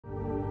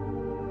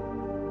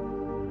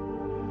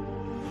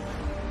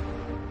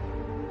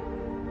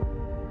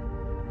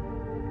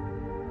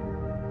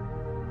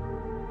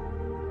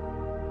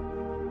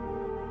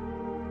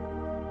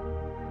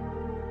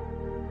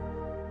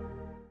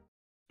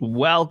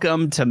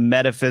Welcome to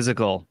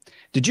Metaphysical.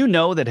 Did you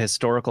know that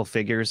historical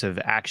figures have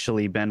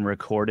actually been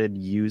recorded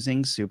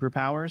using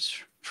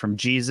superpowers? From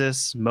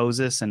Jesus,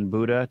 Moses, and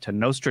Buddha to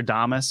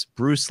Nostradamus,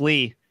 Bruce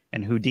Lee,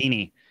 and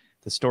Houdini.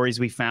 The stories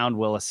we found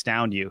will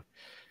astound you.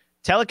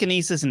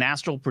 Telekinesis and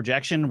astral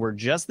projection were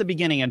just the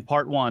beginning in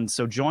part one,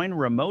 so join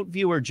remote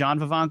viewer John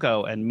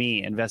Vivanco and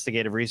me,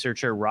 investigative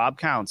researcher Rob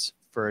Counts,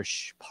 for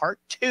part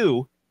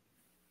two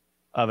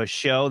of a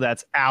show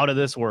that's out of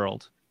this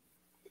world.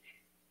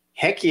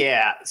 Heck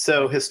yeah.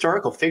 So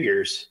historical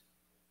figures.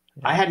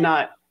 Yeah. I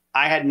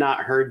had not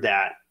heard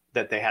that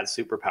they had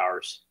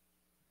superpowers.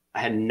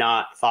 I had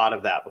not thought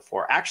of that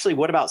before. Actually,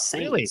 what about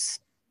saints? Really?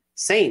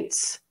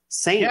 Saints.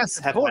 Saints Yes,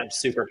 have had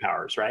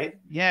superpowers, right?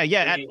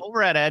 Yeah.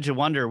 Over at Edge of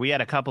Wonder, we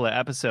had a couple of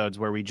episodes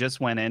where we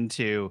just went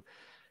into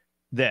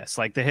this,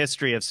 like the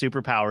history of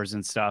superpowers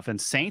and stuff.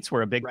 And saints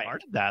were a big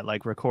part of that,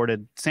 like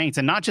recorded saints,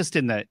 and not just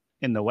in the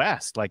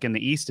West, like in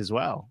the East as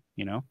well,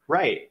 you know?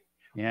 Right.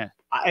 Yeah.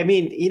 I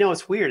mean,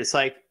 it's weird. It's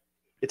like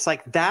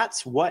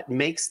that's what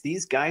makes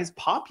these guys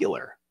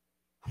popular.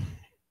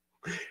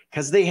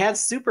 Because they had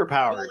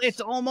superpowers. Well,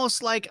 it's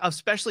almost like,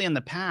 especially in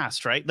the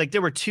past, right? Like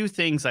there were two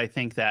things I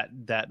think that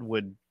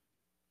would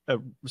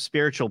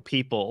spiritual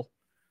people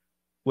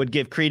would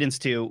give credence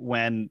to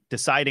when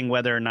deciding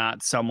whether or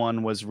not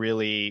someone was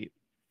really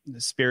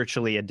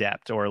spiritually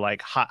adept or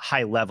like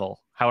high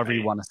level, however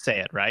you want to say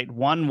it, right?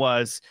 One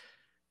was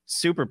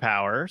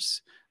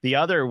superpowers. The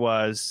other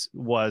was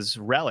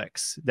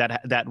relics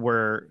that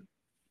were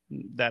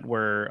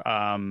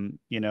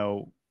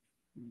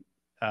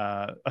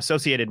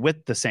associated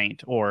with the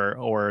saint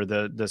or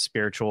the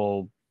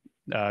spiritual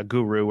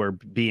guru or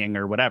being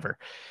or whatever.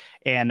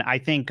 And I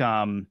think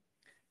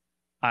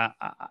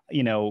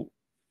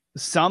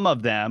some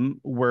of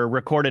them were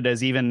recorded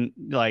as even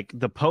like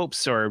the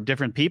popes or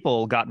different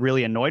people got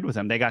really annoyed with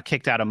them. They got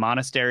kicked out of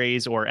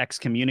monasteries or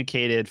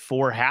excommunicated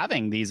for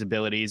having these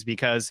abilities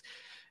because,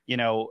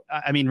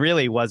 I mean,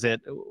 really, was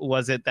it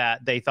that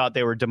they thought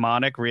they were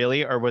demonic,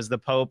 really, or was the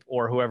Pope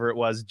or whoever it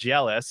was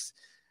jealous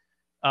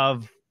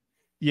of,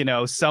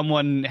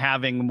 someone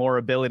having more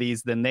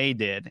abilities than they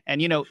did?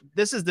 And,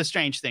 this is the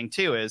strange thing,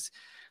 too, is,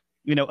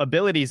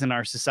 abilities in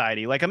our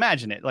society. Like,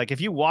 imagine it. Like, if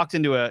you walked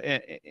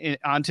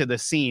onto the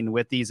scene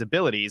with these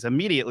abilities,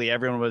 immediately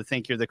everyone would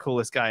think you're the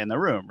coolest guy in the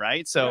room,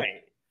 right? So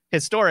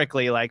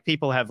historically, like,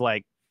 people have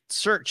like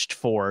searched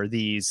for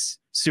these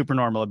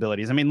supernormal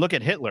abilities. I mean, look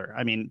at Hitler.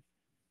 I mean,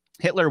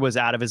 Hitler was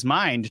out of his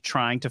mind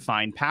trying to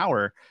find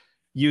power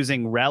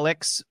using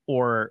relics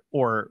or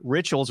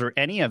rituals or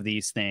any of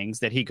these things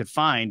that he could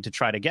find to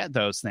try to get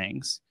those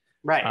things.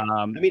 Right.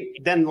 I mean,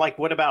 then like,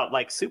 what about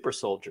like super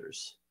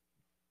soldiers?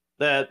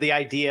 The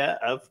idea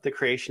of the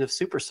creation of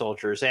super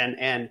soldiers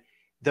and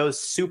those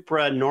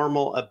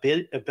supranormal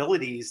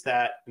abilities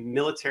that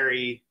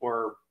military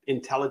or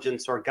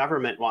intelligence or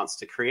government wants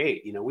to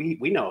create.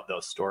 We know of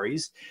those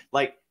stories.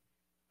 Like,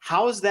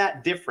 how is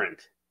that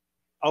different?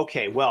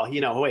 Okay, well,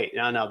 wait,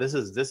 no, this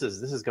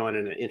is going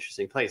in an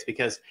interesting place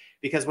because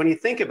when you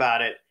think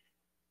about it,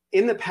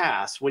 in the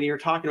past, when you're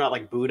talking about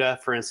like Buddha,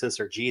 for instance,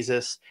 or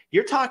Jesus,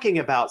 you're talking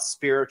about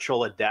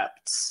spiritual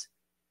adepts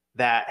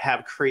that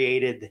have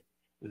created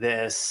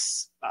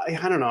this,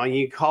 I don't know,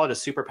 you call it a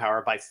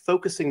superpower by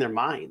focusing their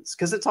minds,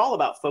 because it's all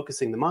about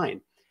focusing the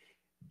mind.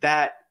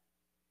 That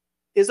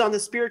is on the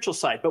spiritual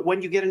side. But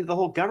when you get into the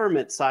whole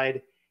government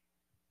side,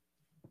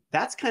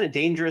 that's kind of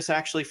dangerous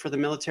actually for the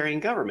military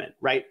and government,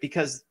 right?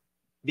 Because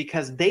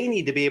they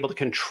need to be able to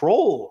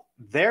control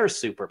their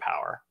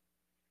superpower.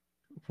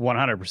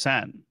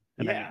 100%. And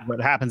yeah. then what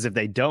happens if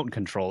they don't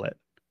control it?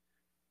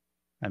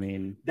 I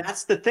mean,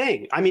 that's the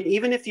thing. I mean,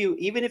 even if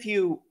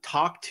you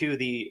talk to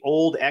the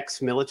old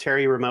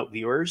ex-military remote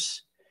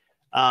viewers,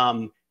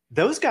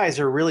 those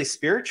guys are really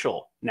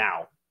spiritual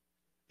now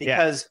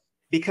because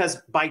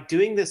by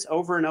doing this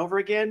over and over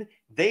again,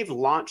 they've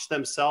launched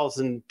themselves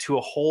into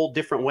a whole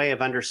different way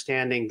of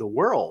understanding the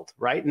world,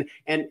 right?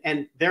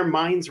 And their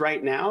minds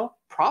right now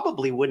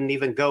probably wouldn't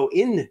even go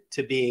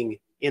into being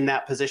in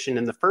that position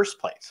in the first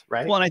place,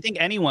 right? Well, and I think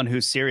anyone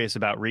who's serious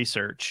about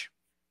research,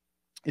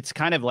 it's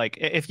kind of like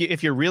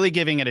if you're really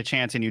giving it a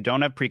chance and you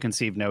don't have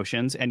preconceived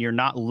notions and you're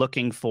not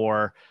looking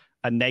for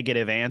a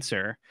negative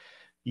answer,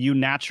 you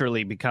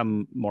naturally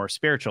become more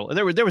spiritual.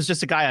 There was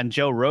just a guy on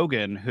Joe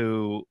Rogan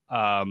who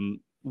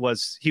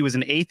was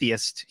an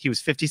atheist. He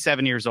was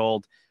 57 years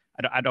old.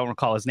 I don't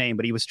recall his name,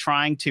 but he was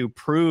trying to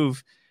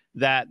prove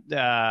that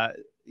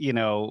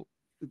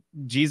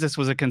Jesus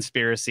was a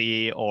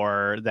conspiracy,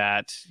 or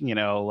that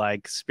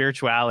like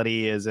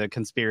spirituality is a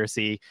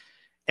conspiracy,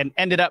 and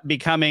ended up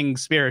becoming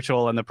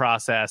spiritual in the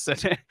process.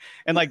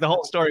 And like the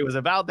whole story was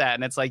about that.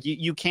 And it's like,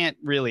 you can't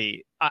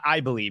really, I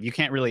believe you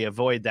can't really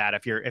avoid that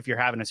if you're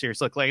having a serious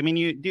look. Like, I mean,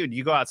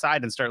 you go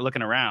outside and start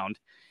looking around,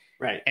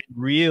 right? And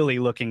really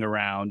looking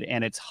around.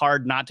 And it's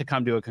hard not to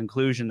come to a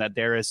conclusion that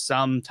there is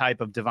some type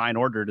of divine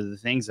order to the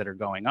things that are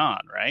going on,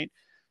 right?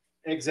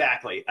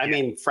 Exactly. I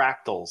mean,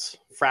 fractal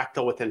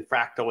within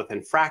fractal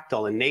within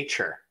fractal in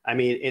nature. I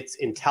mean, it's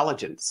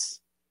intelligence.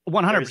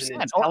 There's an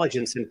 100%.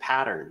 intelligence in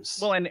patterns.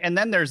 Well, and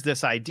then there's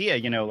this idea,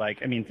 you know, like,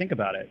 I mean, think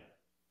about it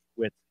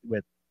with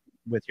with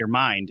with your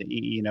mind.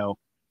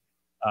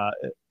 Uh,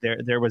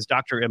 there was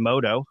Dr.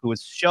 Emoto who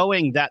was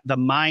showing that the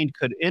mind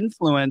could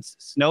influence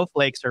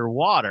snowflakes or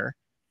water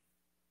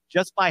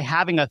just by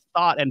having a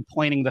thought and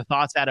pointing the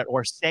thoughts at it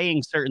or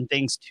saying certain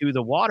things to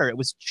the water. It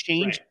was Right.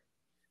 changing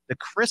the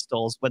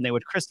crystals when they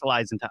would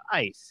crystallize into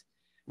ice.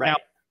 Now, Right.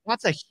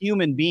 that's a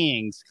human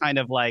being's kind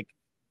of like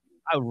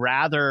a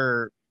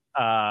rather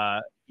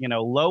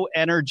low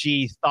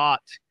energy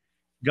thought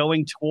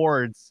going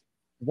towards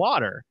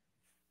water.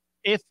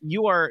 If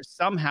you are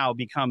somehow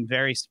become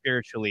very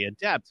spiritually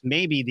adept,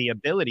 maybe the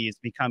abilities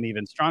become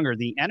even stronger,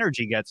 the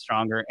energy gets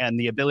stronger, and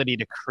the ability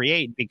to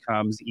create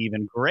becomes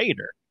even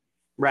greater.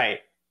 Right.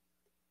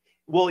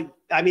 Well,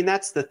 I mean,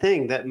 that's the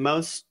thing, that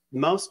most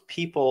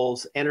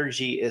people's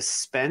energy is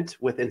spent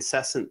with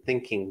incessant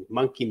thinking,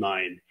 monkey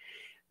mind.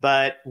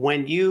 But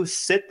when you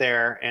sit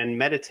there and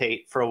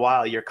meditate for a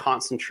while, you're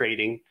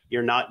concentrating,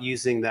 you're not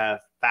using the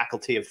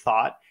faculty of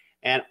thought,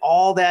 and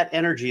all that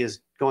energy is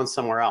going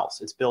somewhere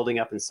else. It's building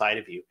up inside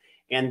of you.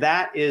 And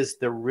that is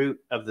the root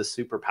of the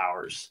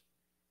superpowers.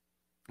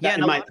 Yeah, That,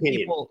 and in my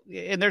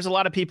opinion. there's a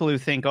lot of people who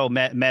think, oh,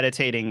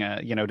 meditating,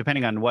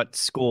 depending on what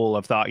school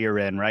of thought you're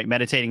in, right?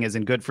 Meditating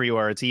isn't good for you,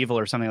 or it's evil,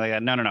 or something like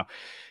that. No, no, no.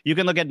 You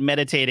can look at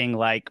meditating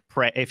like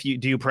pray. If you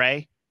do you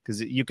pray,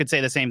 because you could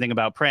say the same thing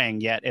about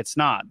praying, yet it's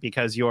not,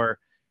 because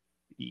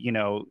you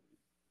know,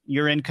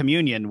 you're in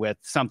communion with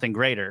something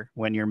greater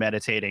when you're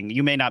meditating.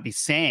 You may not be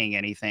saying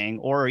anything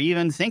or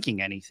even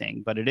thinking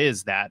anything, but it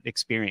is that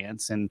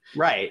experience, and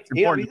Right. it's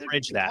You know, important to these are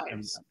bridge different that.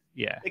 And types.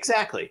 yeah,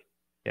 Exactly.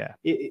 yeah.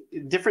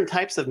 Different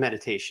types of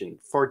meditation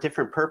for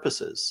different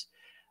purposes.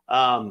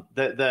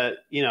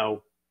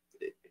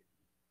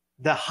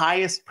 The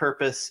highest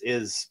purpose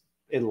is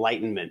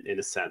enlightenment, in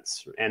a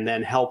sense, and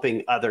then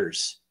helping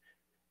others.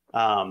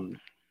 Um,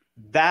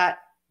 that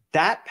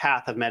that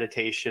path of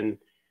meditation,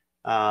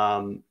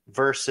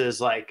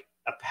 versus like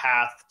a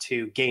path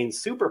to gain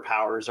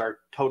superpowers, are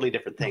totally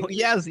different Oh, things.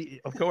 yes,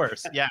 of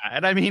course. Yeah.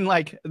 And I mean,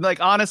 like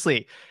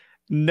honestly,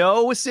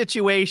 no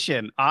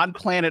situation on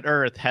planet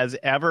Earth has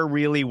ever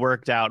really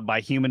worked out by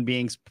human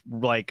beings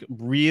like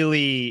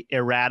really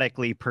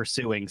erratically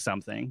pursuing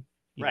something,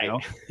 you Right. know?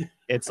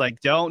 It's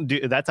like, don't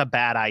do that's a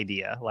bad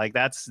idea. Like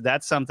that's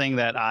something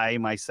that I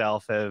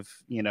myself have,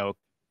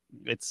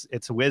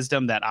 it's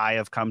wisdom that I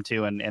have come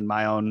to in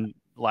my own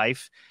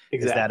life,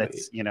 is that Exactly.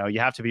 it's, you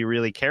have to be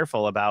really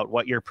careful about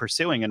what you're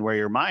pursuing and where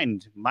your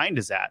mind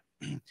is at.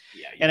 Yeah,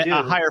 you And a do.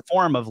 higher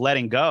form of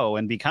letting go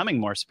and becoming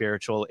more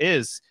spiritual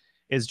is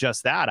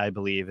just that, I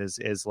believe,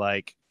 is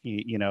like,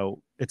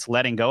 it's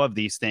letting go of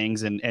these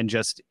things, and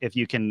just if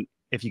you can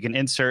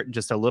insert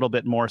just a little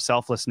bit more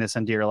selflessness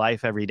into your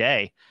life every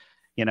day,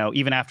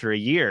 even after a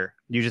year,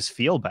 you just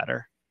feel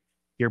better.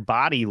 Your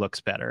body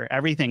looks better.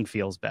 Everything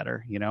feels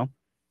better,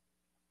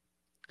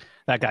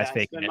 That guy's That's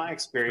faking been it my for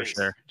experience.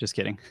 sure. Just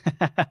kidding.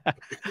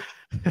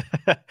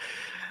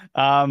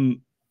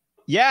 um,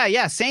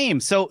 yeah, same.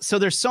 So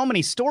there's so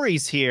many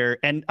stories here,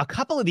 and a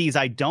couple of these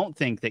I don't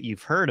think that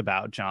you've heard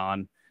about,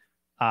 John.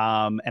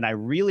 And I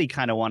really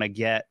kind of want to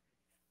get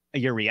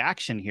your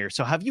reaction here.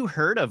 So have you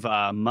heard of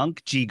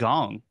monk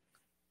Qigong?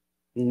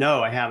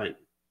 No, I haven't.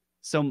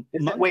 Is that,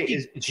 Monk wait,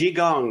 is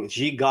Qigong,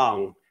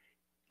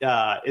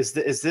 is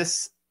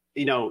this,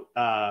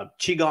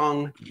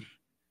 Qigong,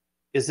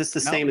 is this the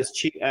No, same as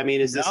Qi? I mean,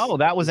 is this no,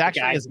 that was the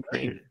actually guy his who name.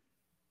 created it?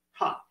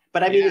 Huh.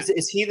 But I mean, Yeah.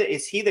 is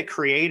he the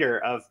creator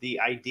of the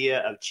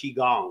idea of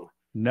Qigong type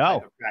No,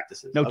 of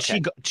practices? no,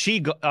 Okay.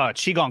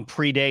 Qigong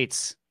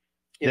predates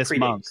It this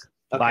monk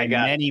predates. by Okay,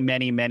 got it. many,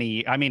 many,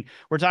 many. I mean,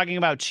 we're talking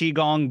about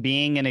Qigong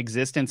being in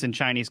existence in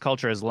Chinese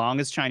culture as long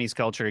as Chinese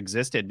culture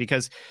existed,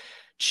 because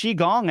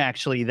Qigong,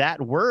 actually, that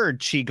word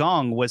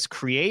Qigong was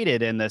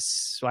created in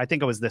this, I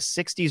think it was the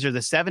 60s or the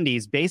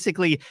 70s,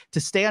 basically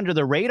to stay under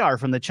the radar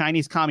from the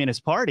Chinese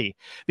Communist Party.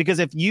 Because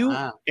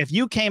Ah, if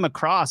you came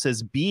across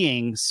as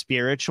being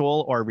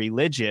spiritual or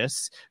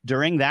religious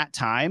during that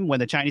time when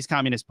the Chinese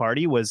Communist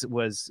Party was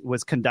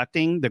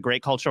conducting the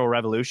Great Cultural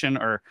Revolution,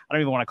 or I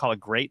don't even want to call it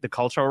great, the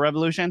Cultural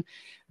Revolution,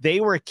 they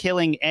were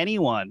killing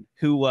anyone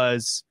who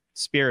was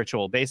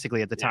spiritual,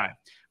 basically, at the yeah. time.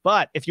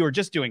 But if you were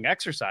just doing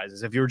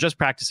exercises, if you were just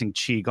practicing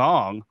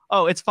qigong,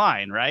 oh, it's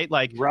fine, right?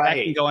 Like that can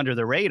Right. go under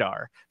the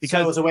radar, So it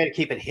because was a way to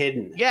keep it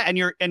hidden. yeah,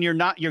 you're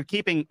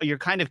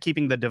kind of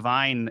keeping the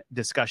divine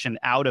discussion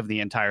out of the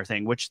entire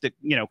thing, which the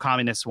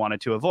communists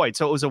wanted to avoid.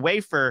 So it was a way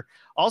for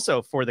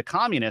the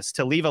communists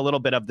to leave a little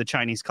bit of the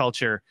Chinese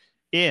culture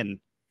in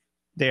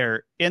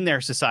their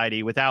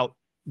society without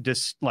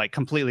just like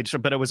completely,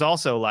 but it was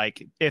also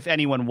like, if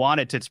anyone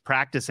wanted to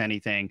practice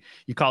anything,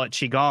 you call it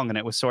qigong, and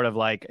it was sort of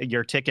like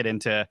your ticket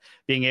into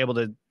being able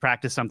to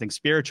practice something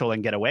spiritual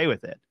and get away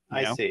with it,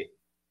 I see.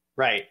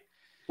 Right.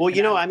 Well,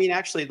 and I mean,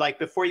 actually, like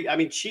I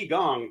mean,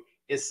 Qigong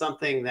is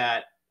something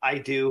that I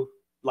do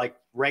like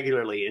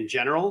regularly in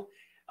general.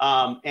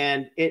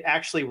 And it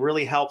actually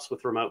really helps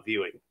with remote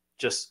viewing.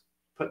 Just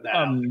put that a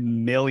out there.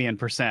 million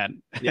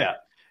percent. Yeah.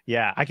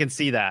 Yeah, I can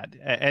see that.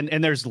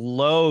 And there's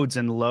loads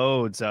and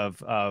loads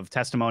of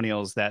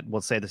testimonials that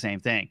will say the same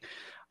thing.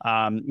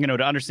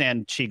 To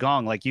understand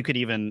Qigong, like you could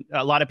even,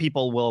 a lot of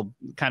people will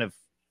kind of,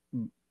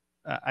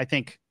 I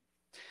think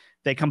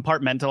they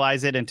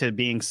compartmentalize it into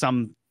being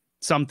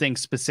something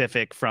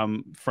specific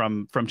from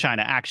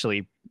China,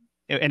 actually,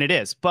 and it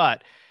is.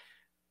 But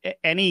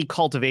any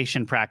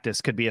cultivation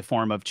practice could be a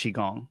form of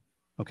Qigong.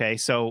 Okay,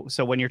 so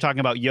when you're talking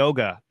about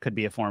yoga, could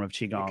be a form of It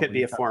Qigong. could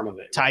be a form of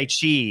it. Tai Right?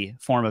 Chi,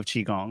 form of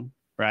Qigong,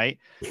 right?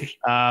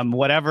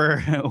 Whatever,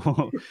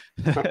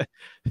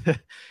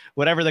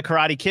 whatever the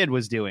Karate Kid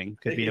was doing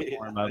could be a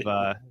form of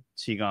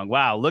Qigong.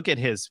 Wow, look at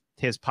his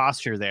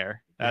posture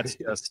there. That's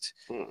just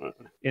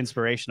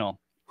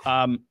inspirational.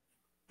 Um,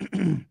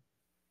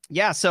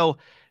 yeah, so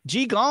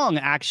Qigong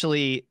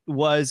actually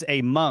was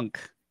a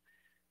monk,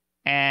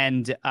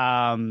 and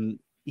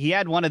he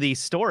had one of these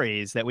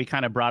stories that we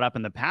kind of brought up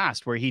in the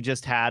past where he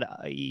just had,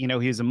 he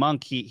was a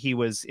monk. He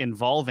was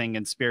involving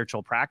in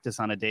spiritual practice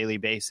on a daily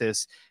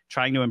basis,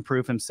 trying to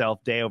improve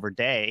himself day over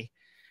day.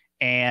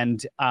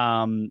 And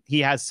he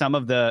has some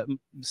of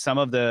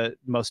the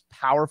most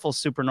powerful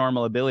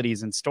supernormal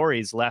abilities and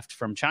stories left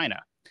from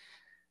China.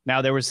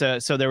 Now there was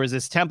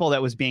this temple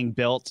that was being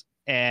built,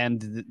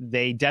 and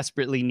they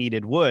desperately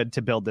needed wood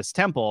to build this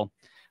temple,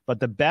 but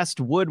the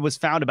best wood was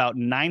found about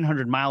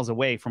 900 miles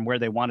away from where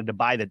they wanted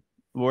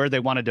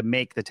to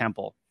make the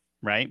temple,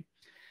 right?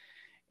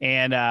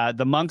 And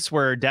the monks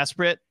were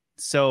desperate,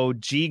 so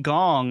Ji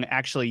Gong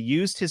actually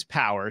used his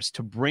powers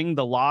to bring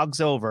the logs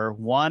over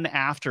one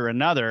after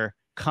another,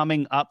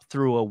 coming up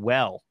through a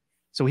well.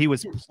 So he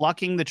was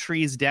plucking the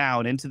trees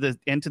down into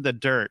the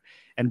dirt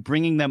and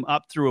bringing them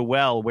up through a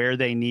well where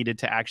they needed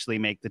to actually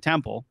make the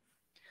temple.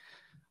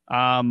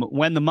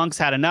 When the monks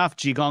had enough,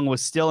 Jigong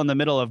was still in the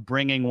middle of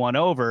bringing one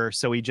over,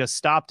 so he just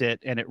stopped it,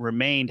 and it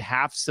remained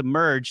half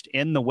submerged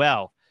in the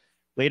well.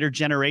 Later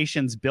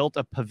generations built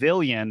a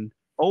pavilion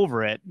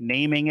over it,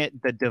 naming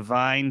it the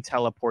Divine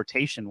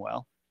Teleportation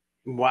Well.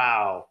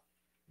 Wow.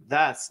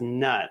 That's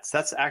nuts.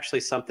 That's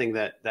actually something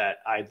that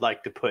I'd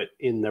like to put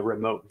in the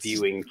remote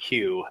viewing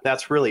queue.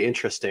 That's really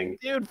interesting.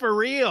 Dude, for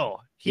real.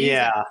 He's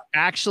Yeah.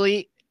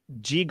 actually,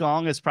 Ji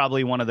Gong is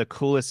probably one of the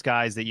coolest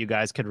guys that you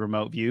guys could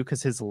remote view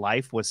because his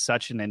life was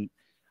such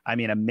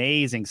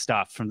amazing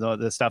stuff from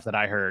the stuff that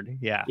I heard.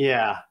 Yeah.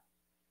 Yeah.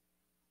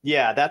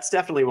 Yeah, that's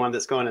definitely one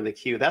that's going in the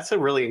queue. That's a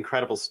really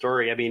incredible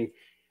story. I mean,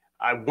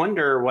 I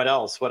wonder what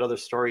other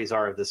stories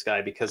are of this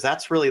guy, because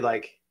that's really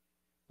like,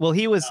 well,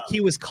 he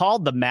was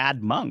called the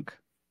Mad Monk.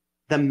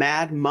 the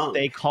Mad Monk.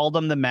 They called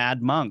him the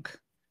Mad Monk.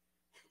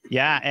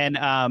 Yeah, and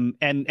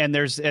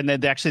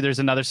then actually there's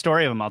another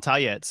story of him. I'll tell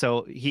you it.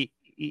 So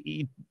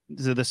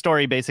so the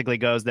story basically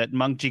goes that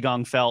Monk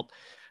Jigong felt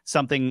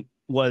something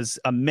was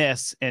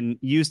amiss and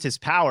used his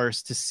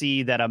powers to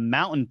see that a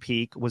mountain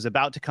peak was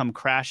about to come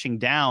crashing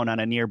down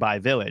on a nearby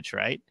village.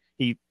 Right?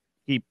 He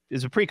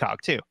is a precog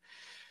too.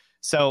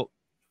 So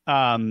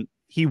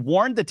he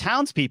warned the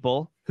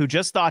townspeople who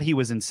just thought he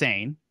was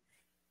insane.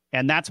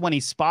 And that's when he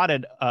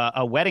spotted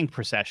a wedding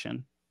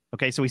procession.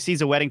 Okay, so he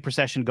sees a wedding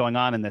procession going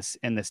on in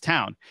this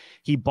town.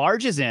 He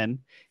barges in,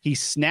 he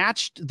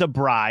snatched the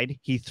bride,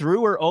 he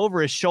threw her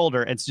over his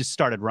shoulder and just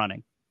started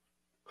running.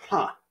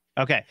 Huh.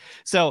 Okay,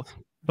 so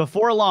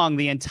before long,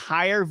 the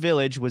entire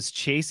village was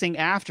chasing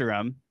after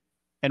him.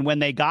 And when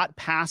they got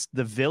past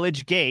the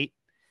village gate,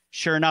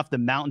 sure enough, the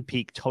mountain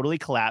peak totally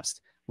collapsed,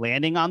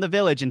 landing on the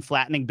village and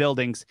flattening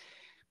buildings.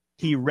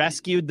 He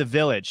rescued the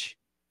village.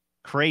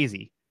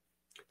 Crazy.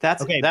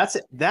 That's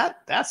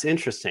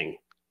interesting.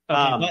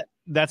 Okay, but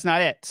that's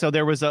not it. So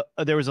there was a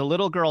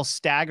little girl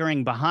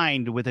staggering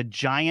behind with a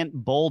giant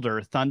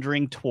boulder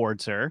thundering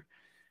towards her.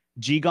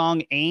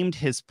 Jigong aimed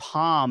his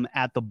palm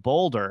at the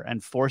boulder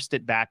and forced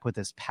it back with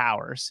his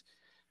powers.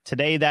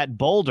 Today, that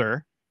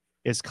boulder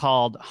is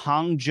called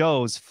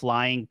Hangzhou's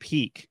Flying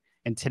Peak.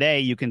 And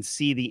today you can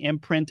see the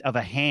imprint of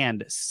a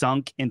hand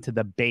sunk into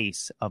the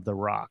base of the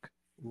rock.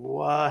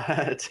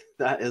 What?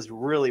 That is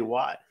really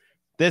wild.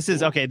 This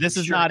is okay. This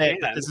is Sure not it.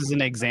 can. This is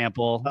an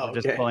example. Oh, I'm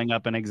just okay. pulling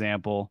up an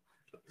example.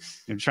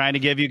 I'm trying to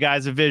give you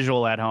guys a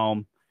visual at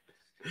home.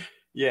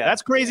 Yeah.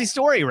 That's a crazy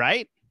story,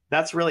 right?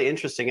 That's really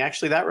interesting.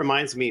 Actually, that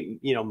reminds me,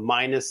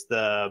 minus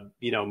the,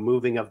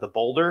 moving of the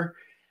boulder,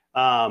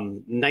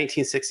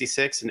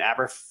 1966 in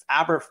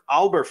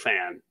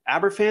Aberfan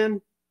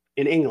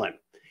in England,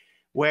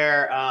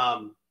 where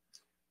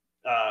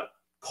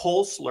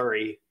coal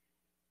slurry,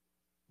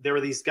 there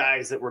were these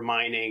guys that were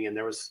mining, and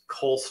there was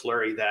coal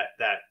slurry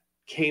that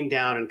came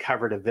down and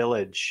covered a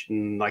village,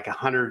 and like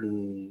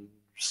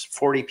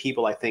 140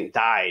 people, I think,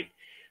 died.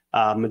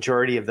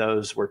 Majority of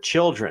those were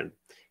children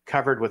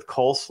covered with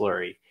coal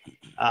slurry.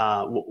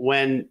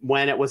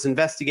 When it was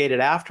investigated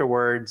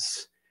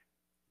afterwards,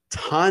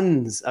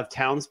 tons of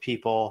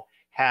townspeople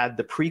had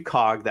the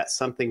precog that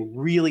something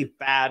really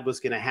bad was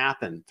going to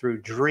happen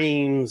through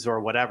dreams or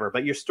whatever.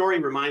 But your story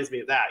reminds me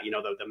of that,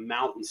 the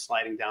mountain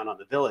sliding down on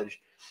the village.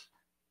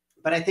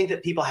 But I think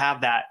that people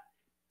have that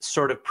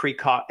sort of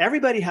precog.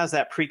 Everybody has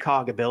that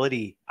precog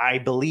ability, I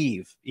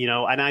believe,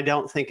 and I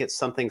don't think it's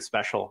something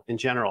special in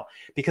general,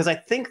 because I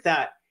think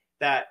that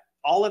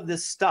all of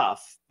this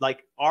stuff,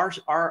 like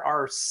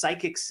our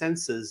psychic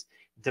senses,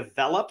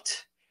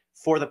 developed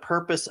for the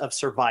purpose of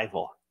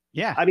survival.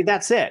 Yeah. I mean,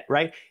 that's it,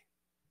 right?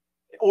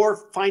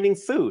 Or finding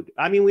food.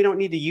 I mean, we don't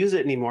need to use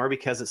it anymore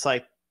because it's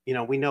like,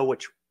 we know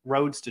which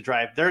roads to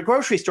drive. There are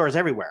grocery stores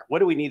everywhere. What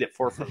do we need it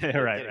for?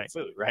 Right.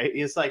 Food, right?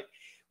 It's like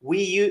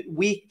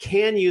we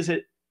can use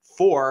it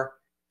for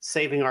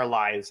saving our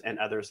lives and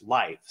others'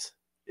 lives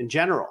in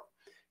general.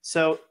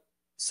 So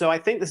I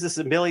think this is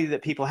an ability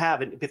that people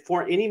have. And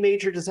before any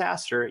major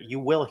disaster, you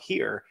will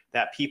hear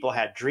that people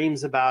had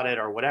dreams about it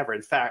or whatever.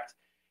 In fact,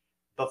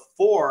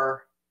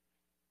 before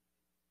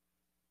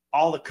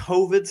all the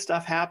COVID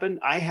stuff happened,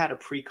 I had a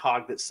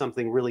precog that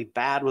something really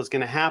bad was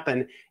going to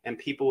happen and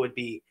people would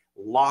be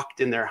locked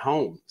in their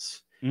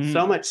homes.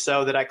 So much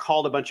so that I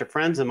called a bunch of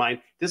friends of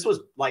mine. This was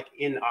like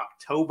in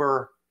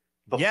October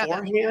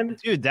beforehand.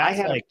 Dude, that's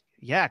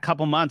a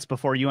couple months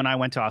before you and I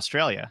went to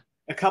Australia.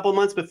 A couple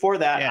months before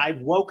that, I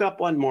woke up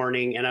one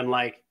morning and I'm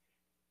like,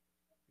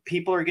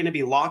 people are going to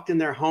be locked in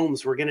their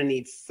homes. We're going to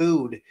need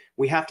food.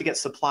 We have to get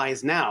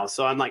supplies now.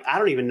 So I'm like, I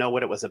don't even know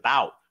what it was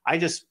about. I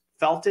just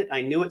felt it.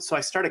 I knew it. So I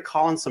started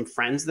calling some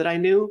friends that I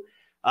knew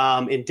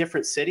in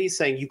different cities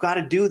saying, you got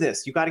to do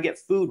this. You got to get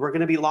food. We're going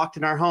to be locked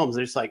in our homes.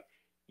 They're just like,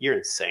 you're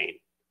insane.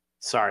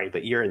 Sorry,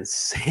 but you're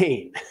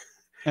insane.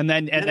 And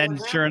then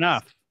sure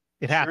enough,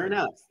 it happens. Sure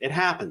enough, it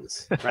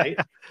happens, right?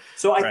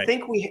 So I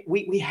think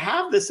we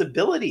have this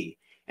ability.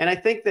 And I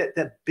think that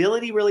the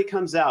ability really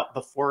comes out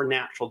before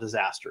natural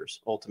disasters,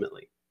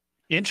 ultimately.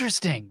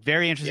 Interesting.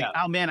 Very interesting.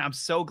 Yeah. Oh, man, I'm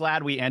so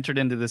glad we entered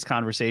into this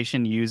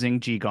conversation using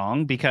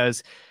Qigong,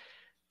 because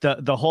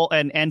the whole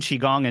and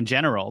Qigong in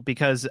general,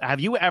 because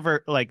have you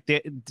ever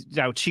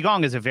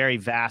Qigong is a very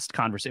vast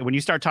conversation. When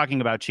you start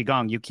talking about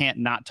Qigong, you can't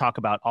not talk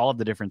about all of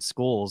the different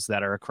schools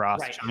that are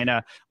across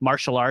China,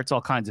 martial arts,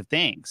 all kinds of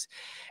things.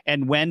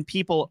 And when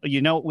people,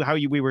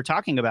 we were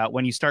talking about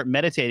when you start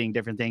meditating,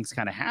 different things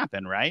kind of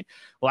happen, right?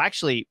 Well,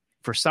 actually,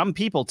 for some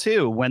people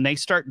too, when they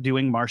start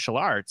doing martial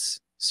arts,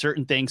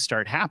 certain things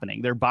start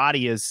happening. Their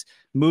body is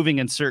moving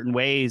in certain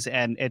ways,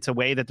 and it's a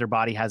way that their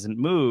body hasn't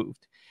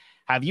moved.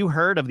 Have you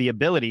heard of the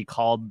ability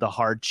called the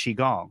hard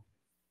Qigong?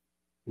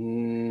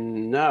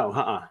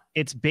 No.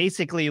 It's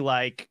basically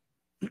like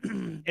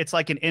it's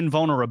like an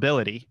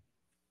invulnerability.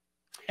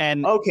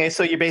 And okay,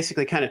 so you're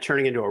basically kind of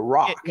turning into a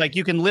rock. Like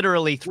you can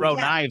literally throw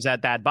knives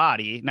at that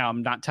body. Now,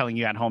 I'm not telling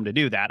you at home to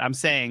do that. I'm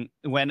saying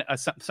when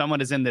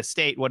someone is in this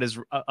state, what is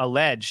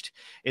alleged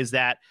is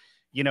that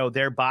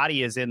their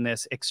body is in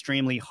this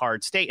extremely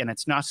hard state, and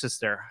it's not just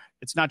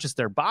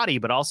their body,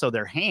 but also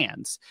their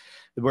hands,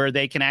 where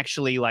they can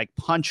actually like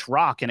punch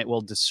rock and it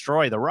will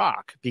destroy the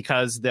rock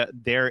because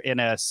they're in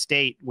a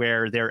state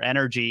where their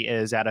energy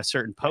is at a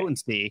certain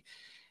potency,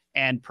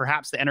 and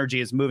perhaps the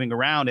energy is moving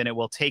around and it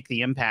will take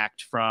the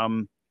impact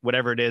from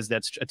whatever it is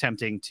that's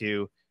attempting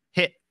to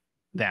hit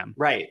them.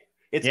 Right.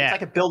 It's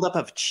like a buildup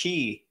of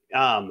chi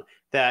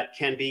that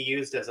can be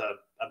used as a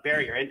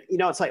barrier. And,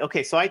 it's like,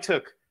 okay, so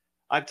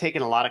I've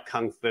taken a lot of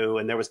Kung Fu,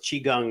 and there was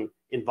Qigong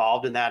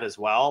involved in that as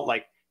well.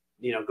 Like,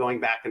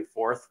 going back and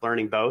forth,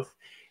 learning both.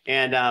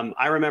 And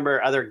I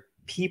remember other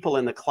people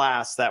in the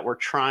class that were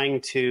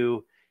trying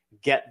to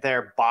get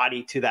their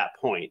body to that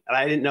point. And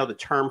I didn't know the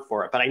term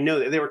for it, but I know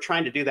that they were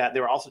trying to do that. They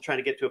were also trying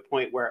to get to a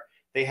point where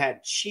they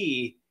had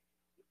chi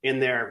in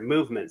their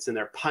movements and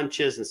their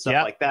punches and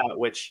stuff like that,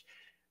 which,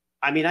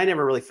 I mean, I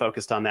never really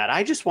focused on that.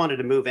 I just wanted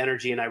to move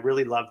energy, and I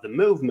really loved the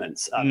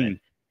movements of it.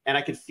 And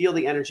I could feel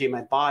the energy in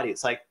my body.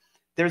 It's like,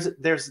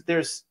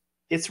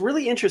 it's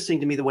really interesting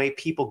to me the way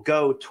people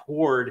go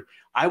toward,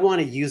 I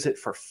want to use it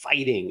for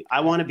fighting.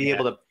 I want to be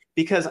able to,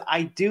 because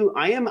I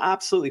am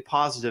absolutely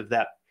positive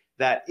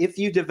that if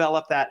you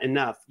develop that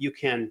enough, you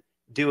can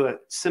do a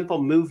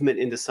simple movement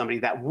into somebody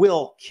that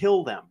will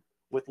kill them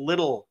with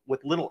little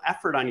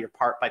effort on your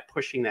part by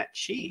pushing that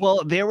chi.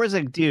 Well, there was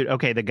a dude,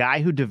 the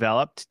guy who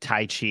developed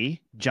Tai Chi,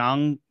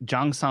 Zhang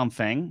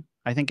Somfeng,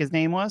 I think his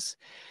name was.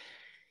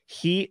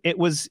 It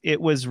was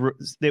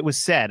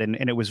said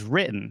and it was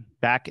written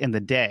back in the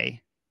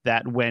day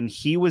that when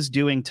he was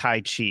doing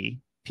Tai Chi,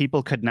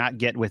 people could not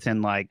get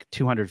within like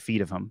 200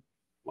 feet of him.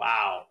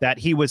 Wow. That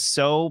he was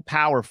so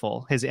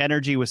powerful. His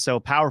energy was so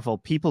powerful.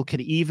 People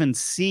could even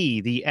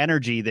see the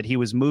energy that he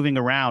was moving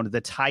around,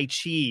 the Tai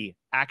Chi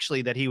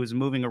actually that he was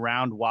moving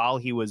around while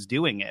he was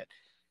doing it.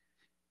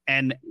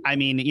 And I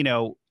mean,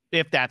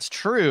 if that's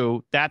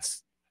true,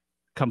 that's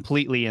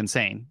completely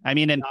insane. I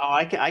mean, and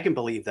I can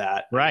believe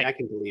that. Right. I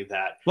can believe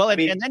that. Well,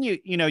 and then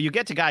you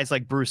get to guys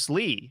like Bruce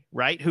Lee,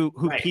 right? Who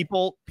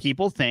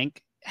people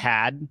think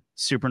had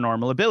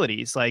supernormal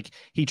abilities. Like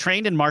he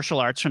trained in martial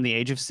arts from the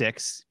age of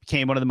 6,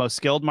 became one of the most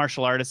skilled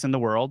martial artists in the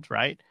world,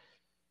 right?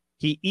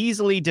 He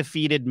easily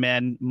defeated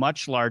men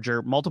much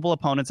larger, multiple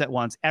opponents at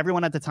once.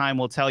 Everyone at the time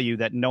will tell you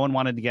that no one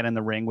wanted to get in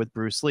the ring with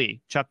Bruce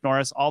Lee. Chuck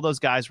Norris, all those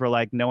guys were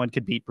like, no one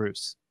could beat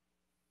Bruce.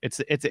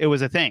 It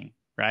was a thing,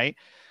 right?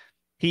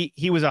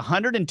 He was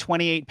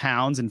 128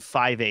 pounds and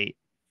 5'8",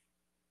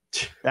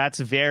 That's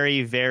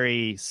very,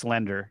 very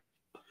slender.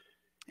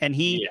 And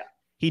Yeah.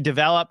 he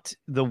developed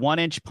the 1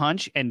 inch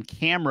punch, and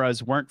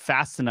cameras weren't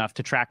fast enough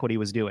to track what he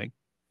was doing.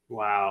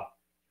 Wow.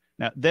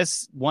 Now,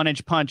 this 1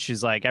 inch punch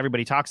is like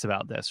everybody talks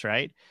about this,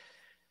 right?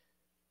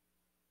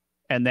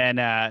 And then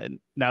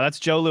now that's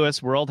Joe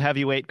Louis, world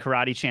heavyweight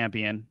karate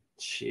champion,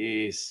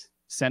 Jeez.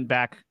 sent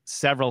back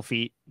several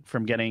feet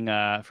from getting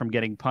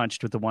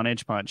punched with the 1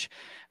 inch punch.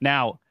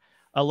 Now,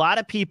 a lot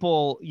of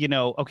people,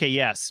 okay,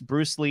 yes,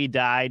 Bruce Lee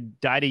died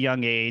a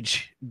young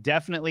age.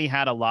 Definitely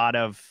had a lot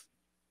of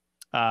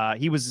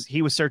he was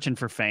searching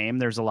for fame.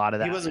 There's a lot of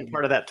that. He wasn't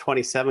part of that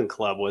 27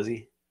 club, was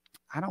he?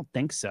 I don't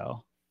think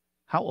so.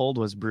 How old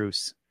was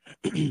Bruce?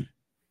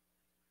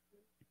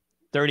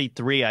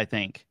 33, I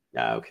think.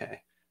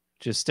 Okay.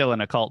 Just still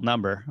an occult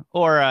number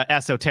or a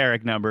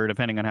esoteric number,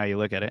 depending on how you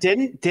look at it.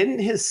 Didn't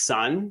his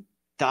son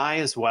die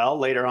as well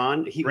later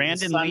on?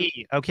 Brandon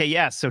Lee. Okay,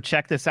 yes. So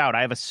check this out.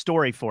 I have a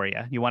story for you.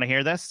 You want to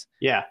hear this?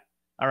 Yeah.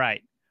 All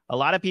right. A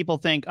lot of people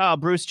think, oh,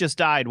 Bruce just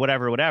died,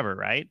 whatever,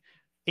 right?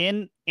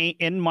 In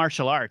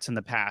martial arts in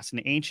the past,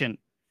 in ancient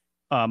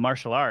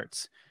martial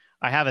arts,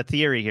 I have a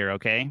theory here,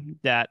 okay?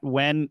 That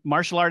when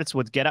martial artists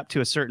would get up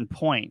to a certain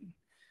point,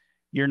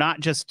 you're not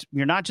just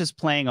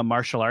playing a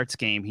martial arts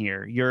game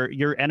here.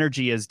 Your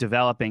energy is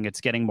developing,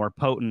 it's getting more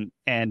potent,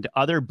 and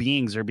other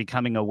beings are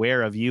becoming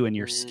aware of you and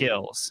your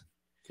skills.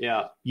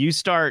 Yeah. You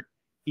start,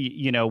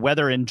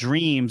 whether in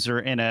dreams or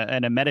in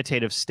a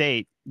meditative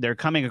state, they're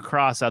coming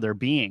across other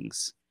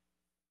beings.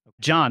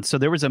 John, so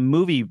there was a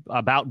movie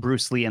about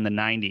Bruce Lee in the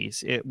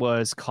 90s. It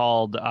was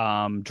called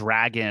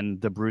Dragon,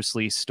 the Bruce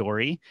Lee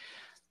story.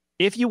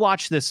 If you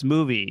watch this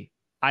movie,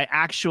 I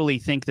actually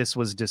think this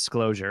was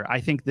disclosure.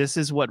 I think this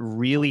is what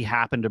really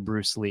happened to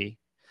Bruce Lee.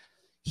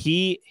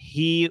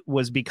 He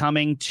was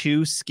becoming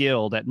too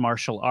skilled at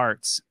martial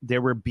arts.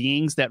 There were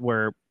beings that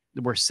were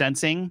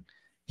sensing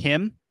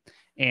him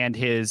and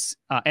his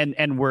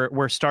and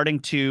were starting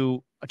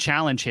to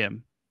challenge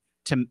him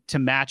to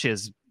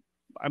matches,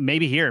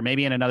 maybe here,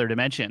 maybe in another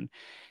dimension.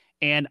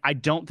 And I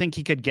don't think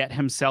he could get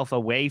himself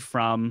away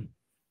from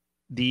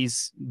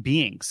these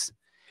beings.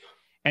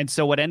 And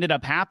so what ended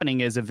up happening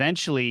is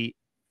eventually,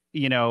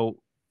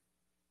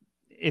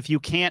 if you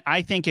can't,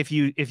 I think if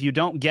you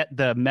don't get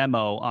the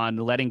memo on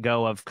letting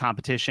go of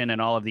competition and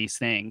all of these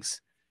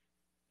things,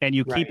 and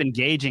you keep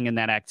engaging in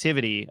that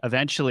activity,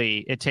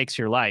 eventually it takes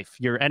your life.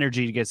 Your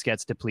energy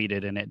gets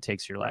depleted and it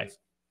takes your life.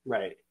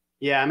 Right.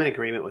 Yeah, I'm in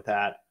agreement with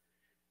that.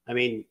 I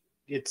mean,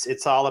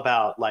 it's all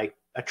about like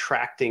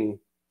attracting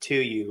to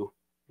you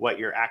what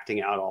you're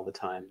acting out all the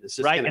time. It's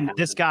just right. And happen.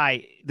 this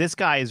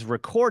guy is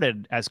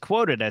quoted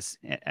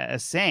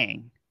as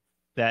saying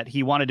that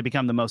he wanted to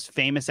become the most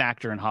famous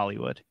actor in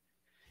Hollywood.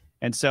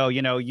 And so,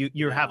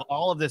 you have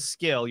all of this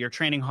skill, you're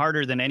training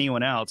harder than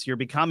anyone else. You're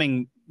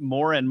becoming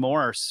more and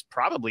more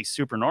probably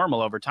super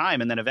normal over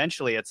time. And then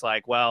eventually it's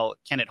like, well,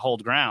 can it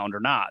hold ground or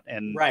not?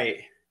 And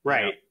right.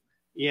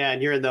 Yeah.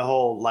 And you're in the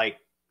whole like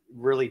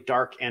really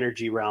dark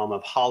energy realm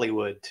of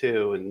Hollywood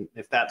too. And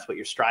if that's what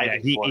you're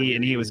striving for.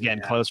 He was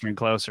getting closer and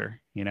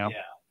closer, Yeah.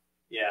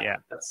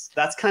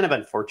 That's kind of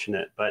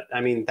unfortunate, but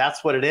I mean,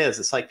 that's what it is.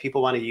 It's like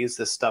people want to use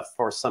this stuff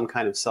for some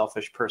kind of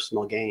selfish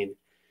personal gain.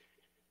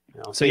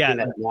 So that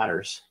it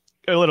matters.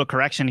 A little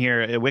correction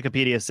here.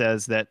 Wikipedia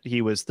says that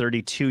he was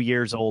 32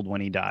 years old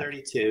when he died.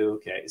 32.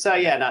 Okay. So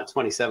yeah, not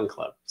 27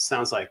 Club.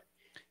 Sounds like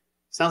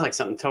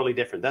something totally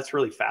different. That's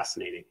really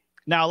fascinating.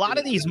 Now, a lot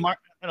of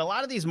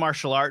these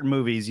martial art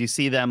movies, you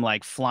see them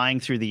like flying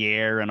through the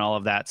air and all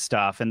of that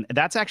stuff, and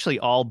that's actually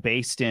all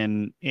based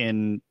in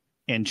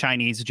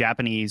Chinese,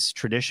 Japanese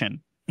tradition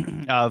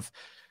of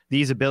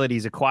these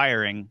abilities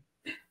acquiring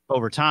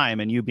over time,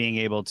 and you being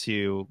able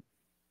to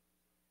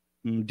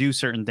do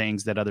certain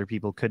things that other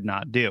people could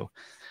not do.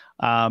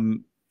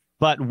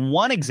 But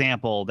one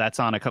example that's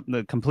on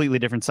a completely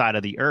different side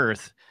of the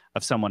earth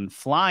of someone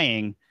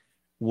flying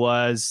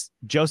was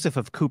Joseph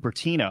of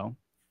Cupertino,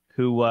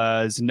 who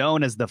was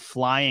known as the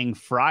Flying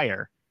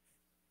Friar.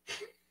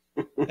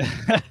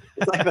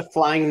 It's like the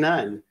Flying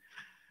Nun.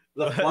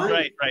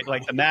 Right.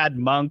 Like the Mad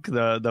Monk,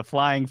 the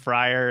Flying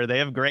Friar. They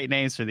have great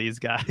names for these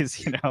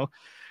guys,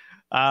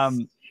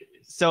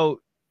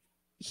 So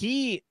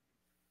he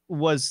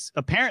was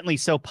apparently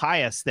so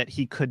pious that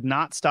he could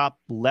not stop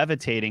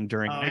levitating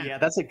during. Oh yeah,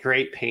 that's a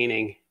great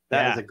painting.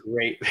 That is a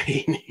great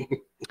painting.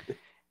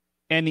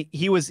 And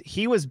he was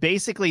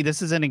basically,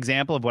 this is an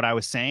example of what I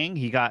was saying.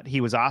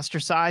 He was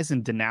ostracized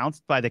and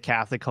denounced by the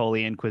Catholic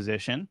Holy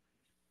Inquisition.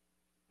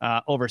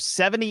 Over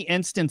 70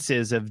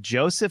 instances of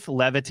Joseph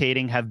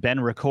levitating have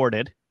been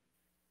recorded.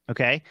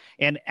 Okay.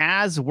 And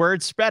as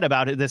word spread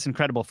about this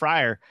incredible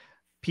friar,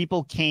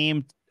 people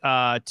came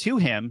to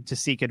him to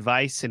seek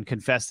advice and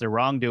confess their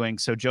wrongdoing.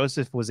 So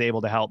Joseph was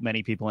able to help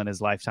many people in his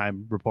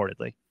lifetime,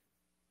 reportedly.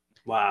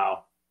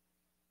 Wow.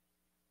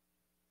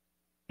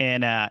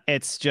 And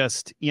it's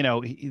just,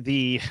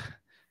 the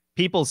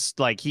people's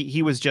like,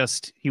 he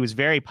was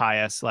very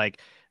pious. Like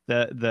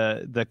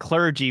the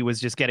clergy was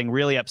just getting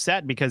really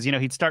upset because, you know,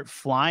 he'd start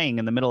flying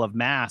in the middle of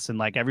mass and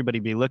like everybody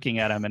be looking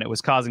at him, and it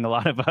was causing a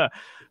lot of a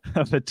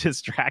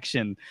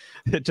distraction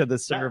to the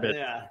service.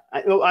 Yeah.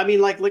 I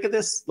mean, like, look at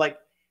this. Like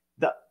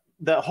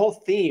the whole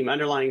theme,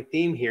 underlying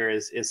theme here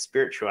is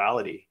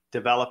spirituality,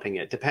 developing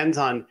it. Depends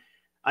on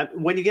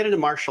when you get into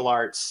martial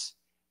arts,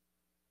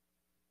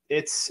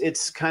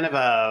 it's kind of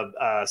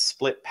a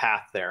split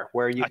path there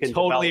where you can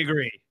totally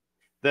agree.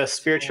 The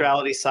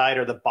spirituality side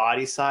or the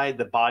body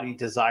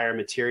desire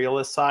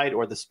materialist side,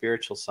 or the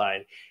spiritual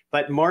side.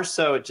 But more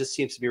so, it just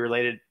seems to be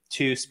related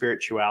to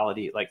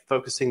spirituality, like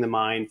focusing the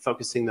mind,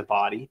 focusing the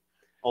body,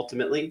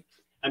 ultimately.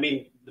 I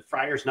mean, the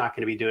friar's not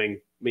going to be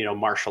doing, you know,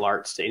 martial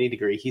arts to any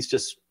degree. He's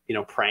just, you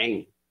know,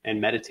 praying and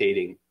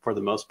meditating for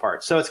the most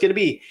part. So it's going to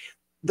be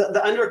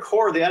the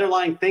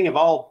underlying thing of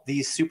all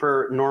these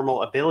super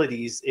normal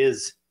abilities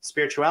is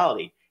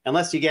spirituality.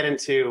 Unless you get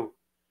into,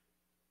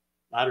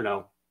 I don't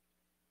know,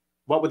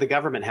 what would the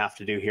government have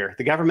to do here?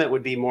 The government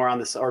would be more on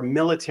this, or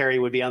military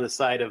would be on the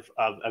side of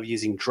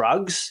using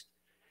drugs,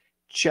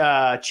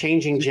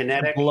 changing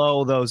genetic. To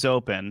blow those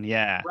open,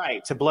 yeah.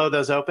 Right, to blow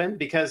those open.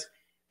 Because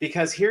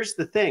here's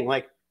the thing,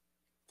 like,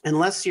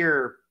 unless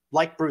you're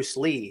like Bruce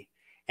Lee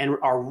and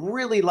are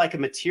really like a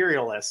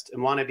materialist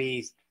and want to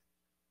be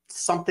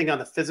something on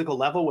the physical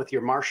level with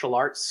your martial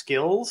arts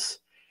skills,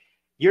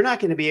 you're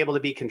not going to be able to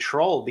be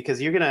controlled, because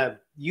you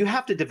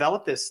have to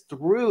develop this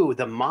through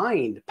the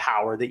mind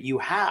power that you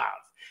have.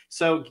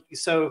 So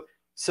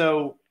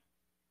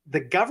the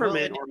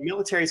government or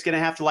military is going to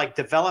have to like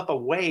develop a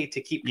way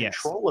to keep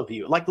control of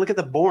you. Like, look at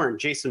the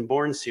Jason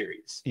Bourne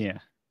series. Yeah.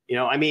 You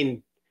know, I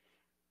mean,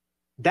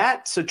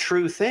 that's a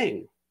true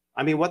thing.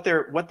 I mean, what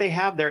they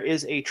have there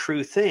is a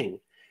true thing.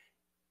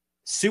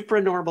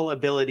 Supranormal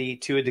ability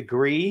to a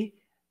degree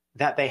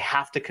that they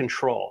have to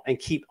control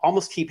and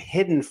almost keep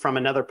hidden from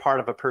another part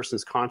of a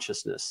person's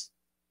consciousness.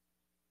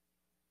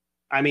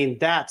 I mean,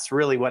 that's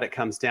really what it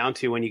comes down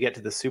to when you get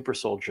to the super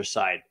soldier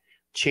side.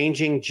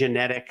 Changing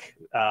genetic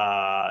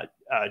DNA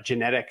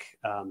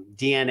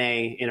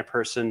in a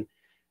person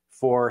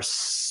for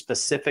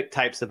specific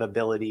types of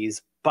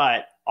abilities,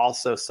 but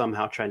also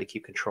somehow trying to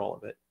keep control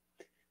of it.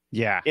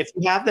 Yeah. If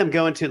you have them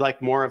go into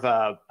like more of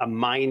a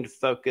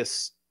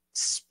mind-focused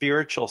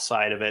spiritual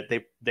side of it,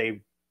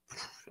 they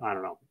I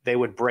don't know, they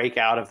would break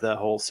out of the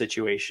whole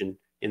situation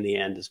in the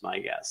end, is my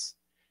guess,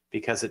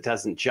 because it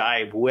doesn't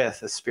jibe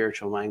with a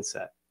spiritual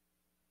mindset.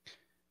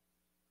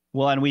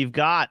 Well, and we've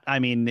got, I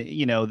mean,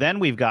 you know, then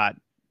we've got,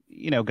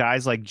 you know,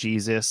 guys like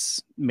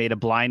Jesus made a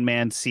blind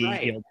man see,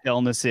 healed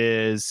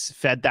illnesses,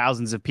 fed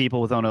thousands of people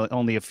with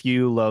only a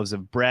few loaves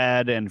of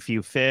bread and a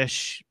few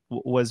fish,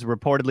 was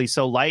reportedly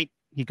so light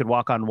he could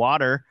walk on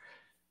water,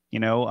 you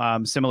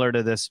know, similar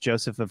to this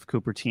Joseph of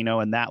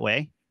Cupertino in that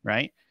way,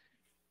 right?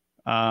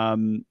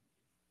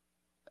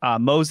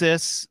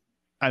 Moses,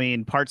 I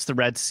mean, parts the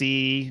Red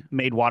Sea,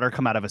 made water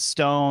come out of a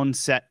stone,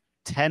 set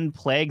 10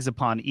 plagues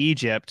upon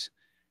Egypt.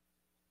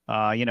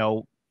 You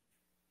know,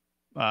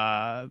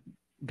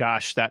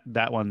 gosh,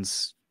 that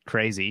one's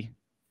crazy.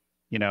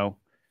 You know,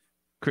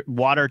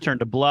 water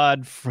turned to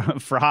blood,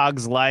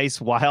 frogs,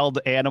 lice, wild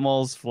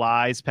animals,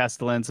 flies,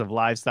 pestilence of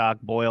livestock,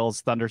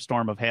 boils,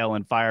 thunderstorm of hail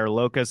and fire,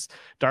 locusts,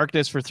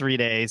 darkness for 3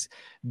 days,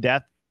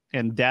 death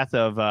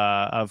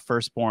of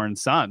firstborn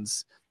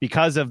sons,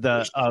 because of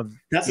that's a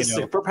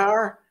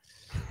superpower.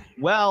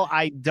 Well,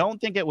 I don't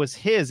think it was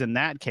his in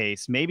that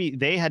case. Maybe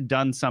they had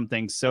done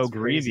something so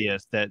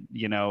grievous that,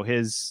 you know,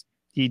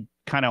 he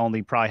kind of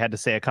only probably had to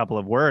say a couple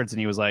of words, and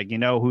he was like, you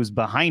know, who's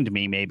behind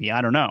me? Maybe,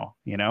 I don't know,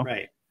 you know.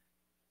 Right.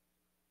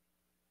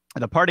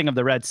 The parting of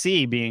the Red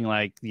Sea being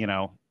like, you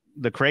know,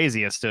 the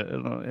craziest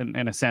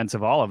in a sense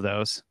of all of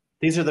those.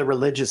 These are the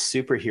religious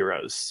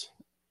superheroes.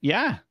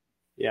 Yeah.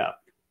 Yeah.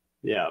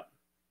 Yeah.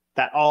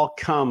 That all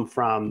come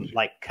from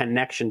like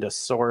connection to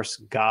source,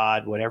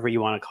 God, whatever you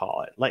want to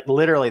call it. Like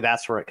literally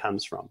that's where it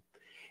comes from.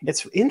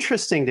 It's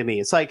interesting to me.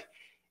 It's like,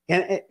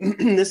 and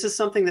this is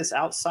something that's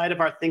outside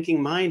of our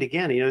thinking mind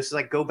again, you know, it's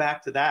like, go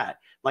back to that.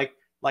 Like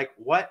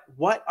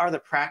what are the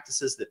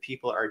practices that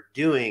people are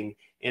doing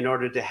in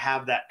order to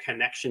have that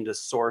connection to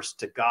source,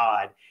 to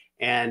God,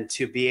 and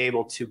to be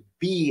able to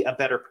be a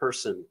better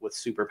person with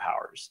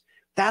superpowers?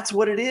 That's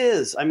what it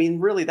is. I mean,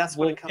 really, that's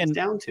what it comes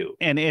down to.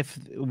 And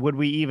would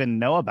we even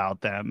know about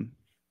them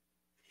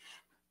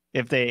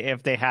if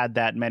they had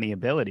that many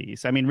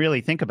abilities? I mean,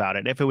 really think about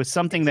it. If it was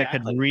something that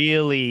could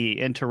really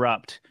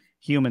interrupt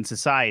human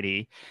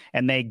society,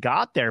 and they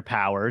got their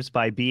powers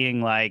by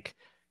being like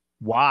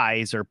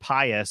wise or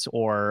pious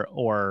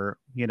or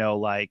you know,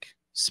 like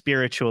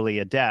spiritually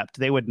adept,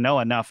 they would know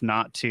enough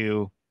not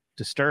to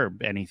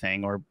disturb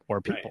anything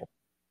or people.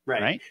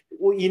 Right.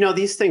 Well, you know,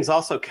 these things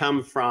also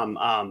come from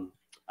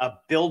a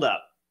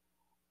buildup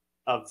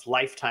of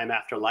lifetime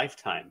after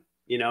lifetime,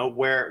 you know,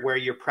 where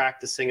you're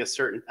practicing a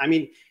certain, I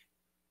mean,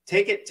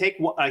 take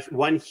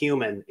one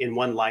human in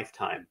one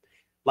lifetime,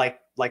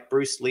 like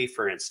Bruce Lee,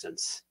 for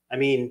instance. I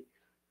mean,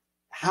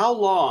 how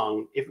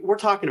long, if we're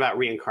talking about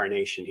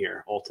reincarnation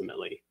here,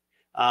 ultimately,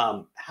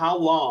 how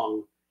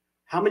long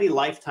how many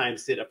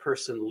lifetimes did a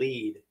person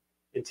lead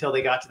until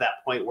they got to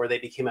that point where they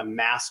became a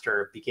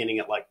master beginning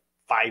at like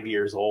 5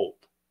 years old,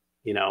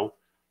 you know?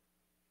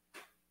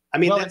 I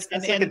mean, Well, that's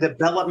like a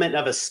development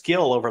of a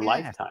skill over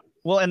lifetime.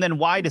 Well, and then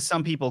why do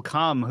some people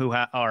come who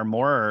are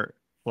more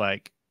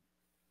like,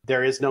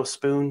 there is no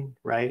spoon,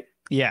 right?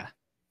 Yeah.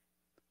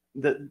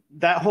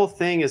 That whole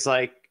thing is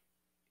like,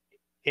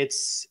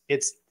 it's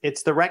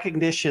the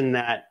recognition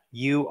that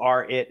you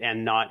are it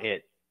and not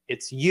it.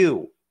 It's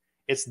you.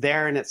 It's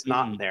there and it's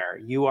not there.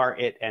 You are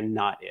it and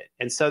not it.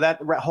 And so that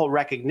whole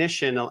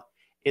recognition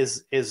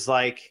is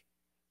like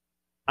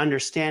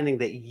understanding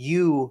that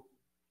you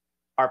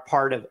are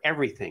part of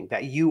everything,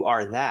 that you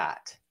are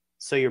that.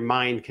 So your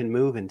mind can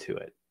move into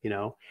it, you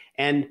know?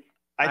 And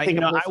I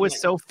think I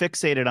was so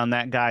fixated on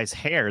that guy's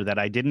hair that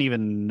I didn't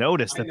even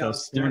notice that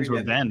those spoons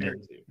were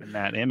bending in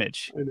that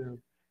image. I know.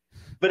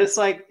 But it's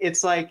like,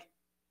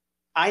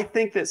 I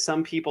think that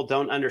some people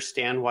don't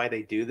understand why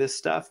they do this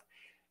stuff.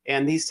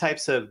 And these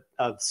types of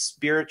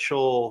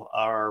spiritual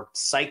or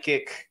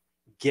psychic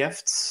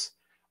gifts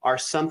are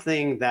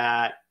something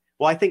that,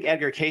 well, I think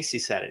Edgar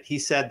Cayce said it. He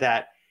said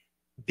that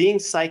being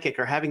psychic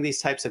or having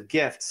these types of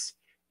gifts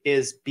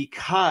is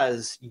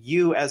because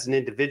you as an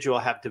individual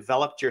have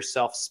developed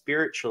yourself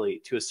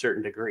spiritually to a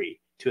certain degree,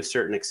 to a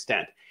certain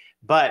extent.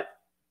 But,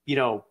 you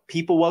know,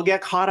 people will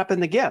get caught up in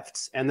the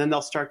gifts and then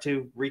they'll start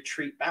to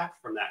retreat back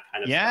from that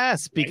kind of stuff.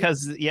 Yes,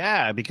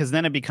 right? because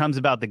then it becomes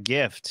about the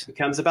gift. It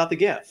becomes about the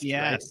gift.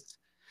 Yes. Right?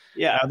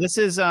 Yeah. This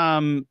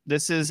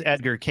is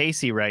Edgar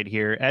Cayce right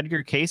here.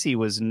 Edgar Cayce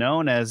was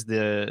known as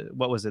the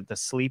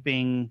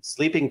sleeping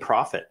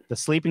prophet. The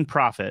sleeping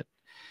prophet.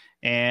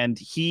 And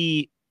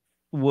he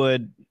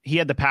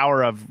had the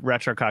power of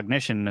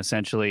retrocognition.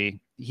 Essentially,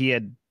 he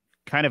had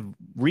kind of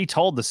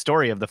retold the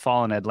story of the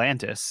fallen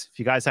Atlantis. If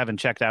you guys haven't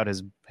checked out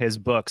his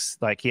books,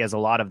 like he has a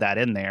lot of that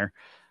in there.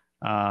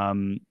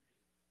 And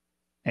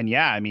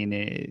yeah, I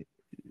mean,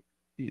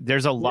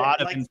 there's a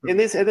lot of like in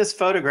this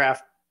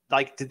photograph.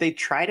 Like, did they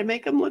try to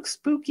make him look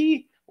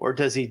spooky, or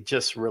does he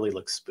just really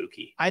look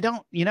spooky? I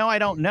don't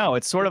know.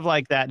 It's sort of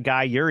like that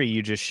guy Yuri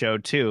you just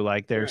showed too.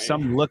 Like there's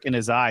some look in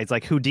his eyes.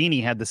 Like Houdini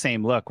had the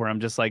same look where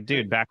I'm just like,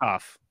 dude, back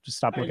off. Just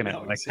stop looking at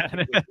it like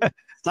that.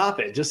 Stop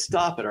it. Just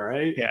stop it. All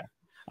right. Yeah.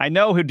 I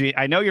know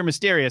you're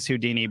mysterious,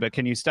 Houdini, but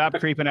can you stop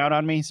creeping out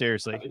on me?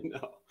 Seriously. I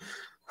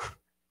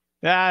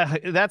know.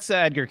 That's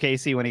Edgar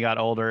Cayce when he got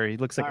older. He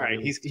looks like all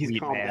right. He's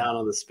calmed down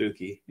on the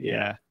spooky.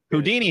 Yeah.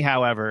 Houdini,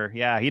 however,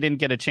 he didn't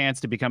get a chance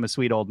to become a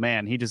sweet old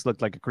man. He just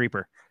looked like a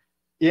creeper.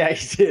 Yeah,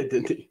 he did,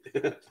 didn't he?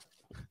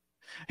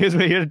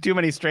 He had too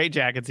many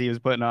straitjackets he was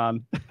putting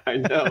on. I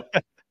know.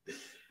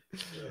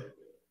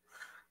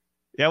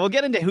 Yeah, we'll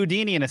get into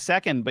Houdini in a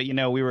second, but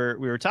we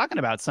were talking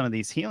about some of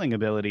these healing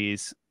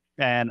abilities,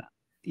 and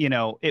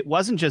it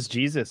wasn't just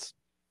Jesus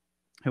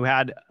who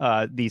had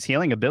these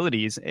healing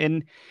abilities.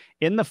 In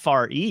the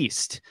Far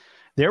East,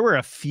 there were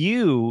a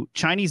few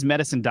Chinese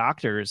medicine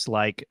doctors,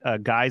 like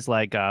guys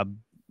like a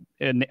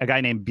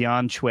guy named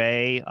Bian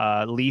Cui,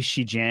 Li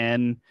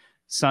Shijian,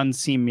 Sun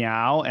Si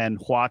Miao, and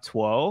Hua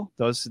Tuo.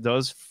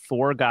 Those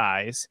four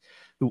guys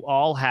who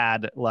all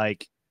had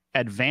like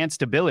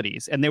advanced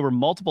abilities, and they were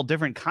multiple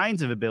different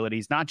kinds of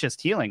abilities, not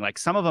just healing. Like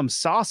some of them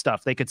saw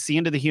stuff. They could see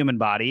into the human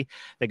body.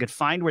 They could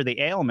find where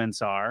the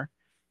ailments are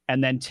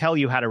and then tell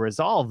you how to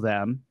resolve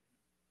them,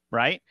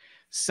 right?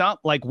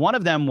 Like one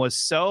of them was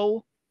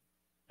so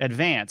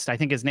advanced, I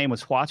think his name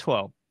was Hua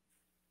Tuo.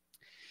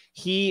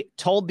 He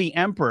told the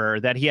emperor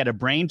that he had a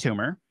brain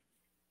tumor.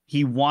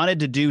 He wanted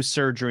to do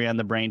surgery on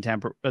the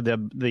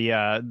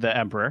the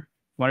emperor.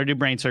 Wanted to do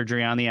brain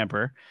surgery on the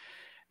emperor.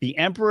 The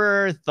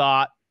emperor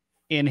thought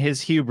in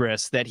his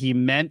hubris that he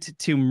meant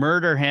to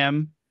murder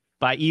him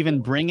by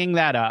even bringing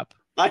that up.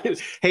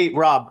 Hey,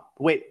 Rob,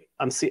 wait,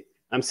 I'm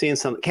seeing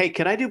something. Hey,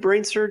 can I do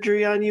brain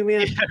surgery on you,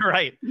 man? Yeah,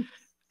 right.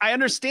 I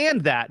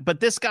understand that, but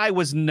this guy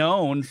was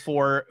known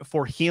for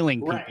healing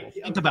people. Right.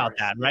 Think about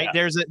that, right?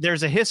 Yeah.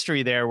 There's a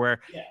history there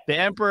where the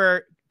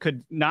emperor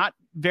could not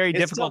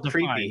difficult to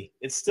find.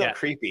 It's still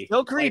creepy.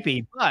 Still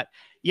creepy, but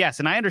yes,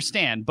 and I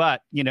understand.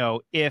 But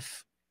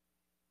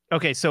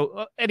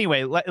so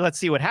anyway, let's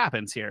see what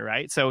happens here,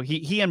 right? So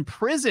he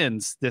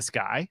imprisons this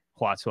guy,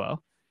 Hua Tuo.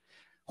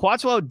 Hua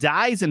Tuo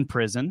dies in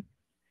prison,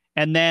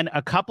 and then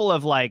a couple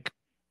of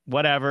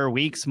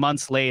weeks,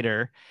 months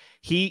later,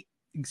 he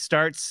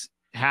starts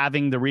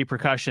having the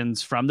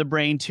repercussions from the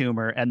brain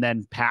tumor and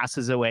then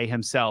passes away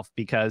himself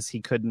because he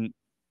couldn't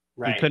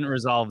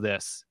resolve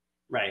this.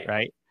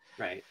 Right.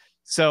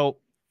 So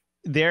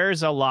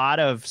there's a lot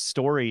of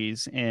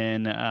stories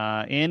in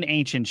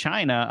ancient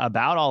China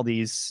about all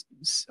these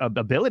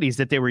abilities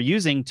that they were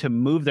using to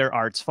move their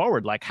arts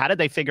forward. Like, how did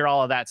they figure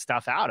all of that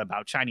stuff out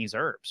about Chinese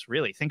herbs?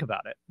 Really think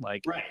about it.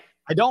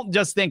 I don't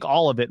just think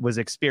all of it was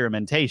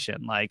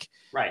experimentation.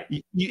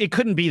 It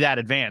couldn't be that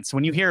advanced.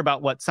 When you hear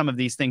about what some of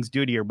these things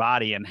do to your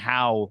body and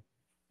how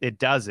it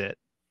does it,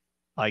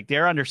 like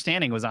their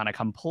understanding was on a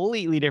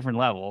completely different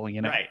level,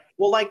 Right.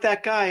 Well, like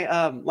that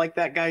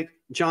guy,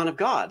 John of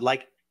God.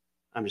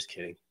 I'm just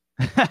kidding.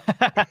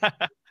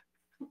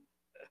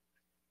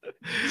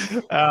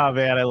 Oh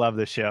man, I love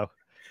this show.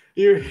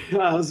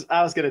 I was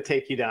going to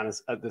take you down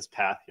this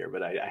path here,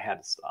 but I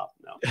had to stop.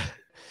 No.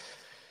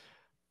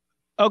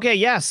 Okay,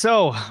 yeah.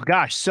 So,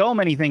 gosh, so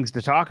many things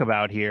to talk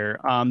about here.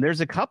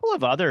 There's a couple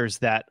of others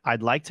that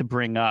I'd like to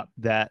bring up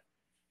that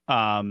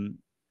um,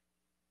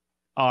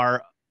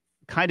 are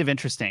kind of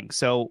interesting.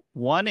 So,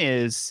 one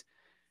is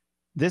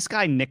this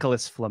guy,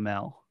 Nicholas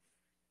Flamel.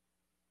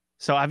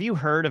 So, have you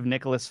heard of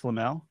Nicholas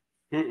Flamel?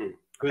 Mm-mm.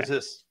 Who's Okay.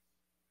 this?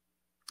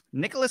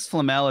 Nicholas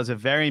Flamel is a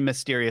very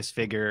mysterious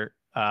figure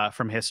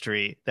from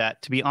history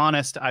that, to be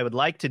honest, I would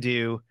like to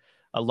do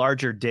a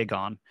larger dig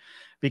on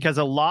because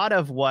a lot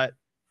of what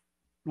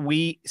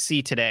we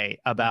see today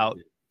about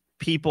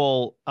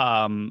people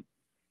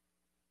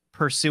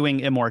pursuing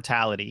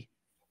immortality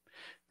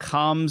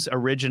comes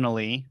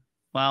originally,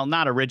 well,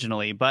 not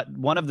originally, but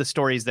one of the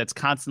stories that's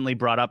constantly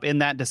brought up in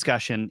that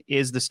discussion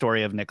is the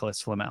story of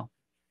Nicholas Flamel.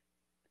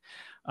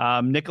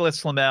 Nicholas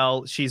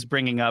Flamel, she's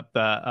bringing up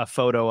a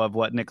photo of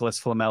what Nicholas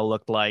Flamel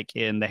looked like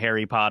in the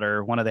Harry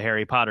Potter, one of the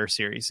Harry Potter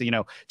series.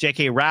 So,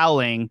 J.K.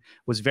 Rowling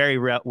was very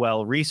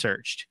well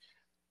researched.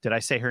 Did I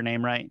say her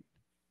name right?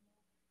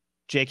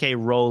 J.K.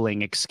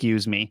 Rowling,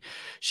 excuse me.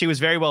 She was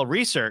very well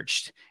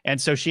researched, and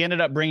so she ended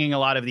up bringing a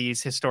lot of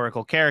these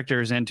historical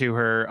characters into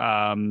her,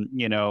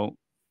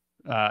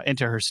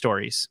 into her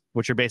stories,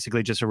 which are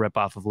basically just a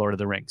ripoff of Lord of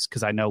the Rings.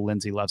 Because I know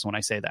Lindsay loves when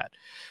I say that.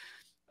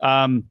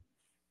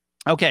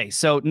 Okay,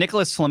 so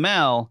Nicholas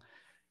Flamel.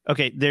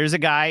 Okay, there's a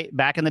guy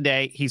back in the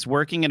day. He's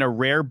working in a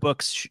rare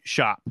books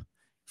shop,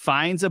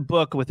 finds a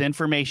book with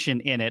information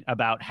in it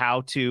about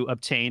how to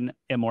obtain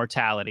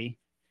immortality,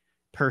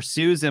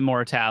 pursues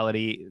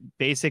immortality,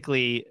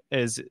 basically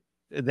is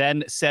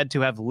then said to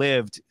have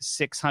lived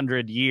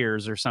 600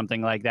 years or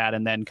something like that,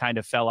 and then kind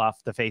of fell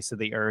off the face of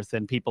the earth.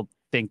 And people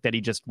think that he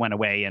just went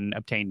away and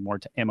obtained more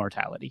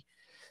immortality.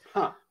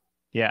 Huh.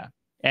 Yeah.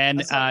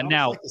 And That's almost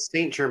now, like the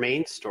Saint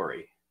Germain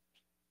story.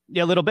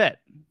 yeah, a little bit.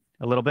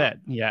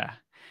 Yeah.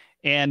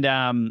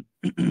 And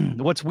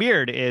what's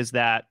weird is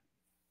that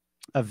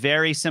a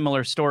very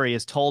similar story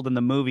is told in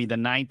the movie The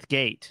Ninth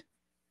Gate,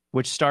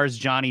 which stars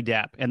Johnny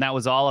Depp. And that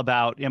was all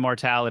about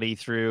immortality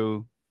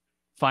through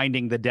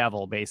finding the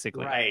devil,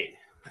 basically. Right.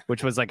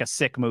 Which was like a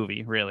sick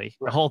movie, really.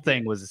 Right. The whole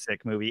thing was a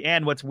sick movie.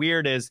 And what's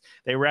weird is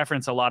they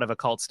reference a lot of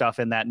occult stuff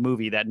in that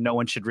movie that no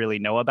one should really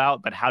know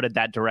about. But how did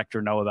that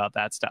director know about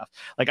that stuff?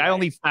 Like, I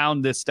only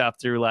found this stuff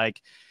through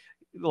like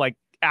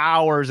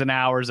hours and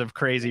hours of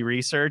crazy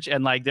research,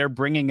 and like they're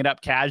bringing it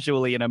up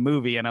casually in a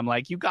movie, and I'm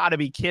like, you got to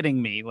be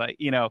kidding me. Like,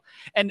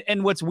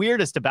 and what's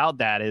weirdest about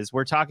that is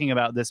we're talking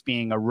about this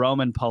being a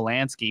Roman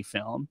Polanski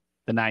film,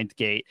 The Ninth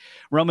Gate.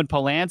 Roman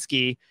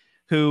Polanski,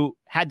 who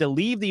had to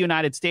leave the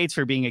United States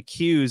for being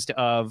accused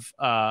of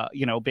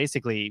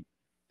basically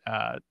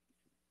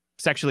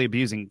sexually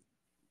abusing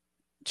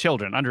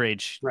children,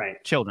 underage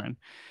children.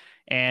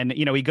 And,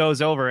 he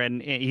goes over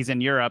and he's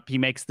in Europe. He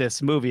makes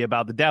this movie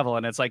about the devil.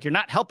 And it's like, you're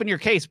not helping your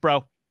case,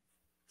 bro.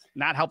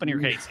 Not helping your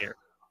case here.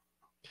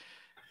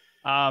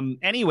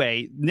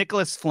 Anyway,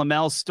 Nicholas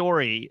Flamel's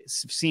story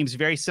seems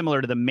very similar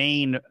to the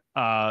main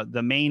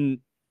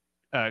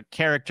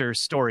character's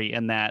story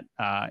in that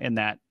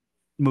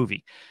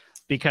movie,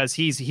 because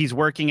he's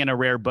working in a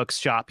rare books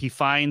shop. He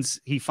finds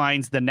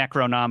the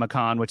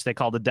Necronomicon, which they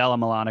call the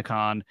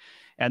Delamalanicon.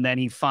 And then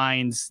he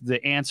finds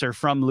the answer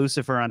from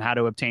Lucifer on how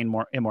to obtain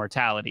more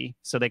immortality.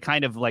 So they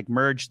kind of like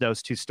merge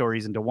those two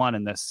stories into one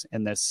in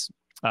this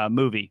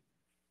movie.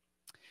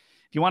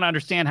 If you want to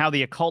understand how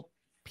the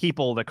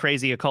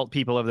crazy occult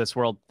people of this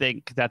world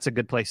think, that's a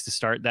good place to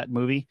start that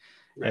movie.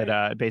 Right.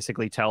 It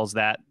basically tells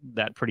that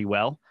pretty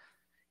well.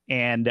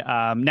 And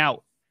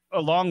now,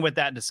 along with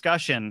that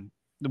discussion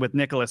with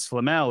Nicholas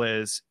Flamel,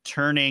 is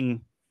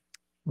turning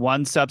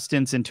one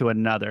substance into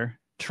another,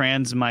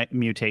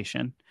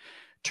 transmutation.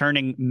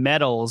 Turning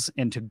metals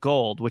into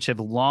gold, which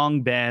have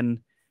long been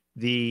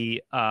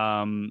the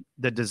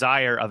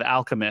desire of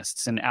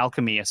alchemists and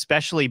alchemy,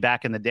 especially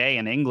back in the day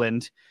in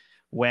England,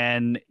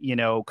 when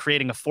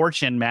creating a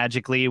fortune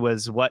magically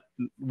was what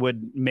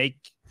would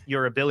make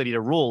your ability to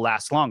rule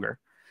last longer.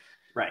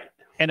 Right.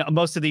 And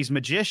most of these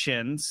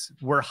magicians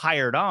were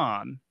hired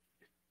on,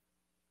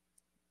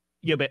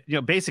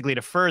 basically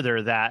to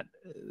further that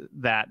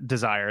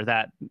desire,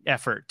 that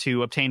effort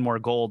to obtain more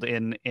gold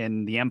in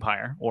the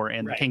empire or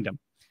in the kingdom.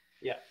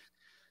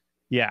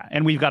 Yeah,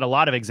 and we've got a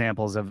lot of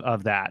examples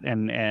of that,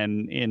 and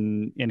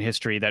in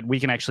history that we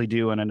can actually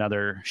do in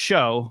another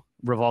show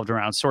revolved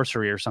around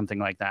sorcery or something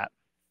like that.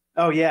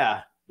 Oh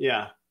yeah.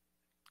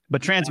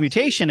 But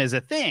transmutation is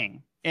a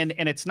thing, and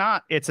it's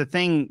a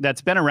thing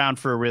that's been around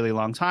for a really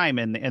long time.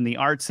 And in the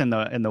arts in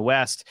the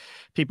West,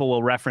 people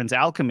will reference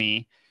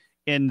alchemy.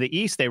 In the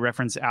East, they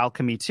reference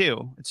alchemy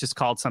too. It's just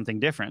called something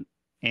different,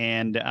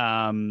 and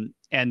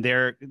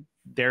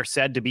they're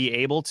said to be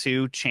able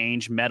to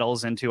change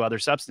metals into other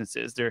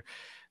substances.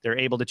 They're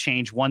able to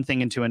change one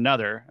thing into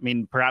another. I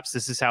mean, perhaps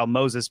this is how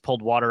Moses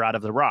pulled water out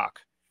of the rock.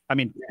 I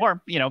mean,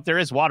 or there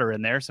is water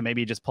in there, so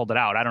maybe he just pulled it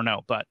out. I don't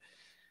know, but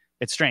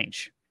it's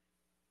strange.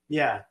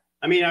 Yeah,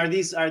 I mean, are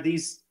these? I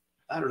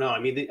don't know.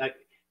 I mean,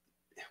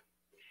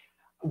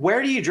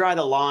 where do you draw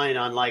the line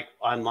on like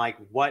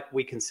what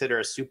we consider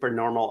a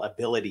supernormal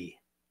ability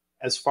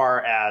as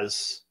far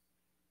as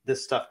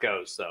this stuff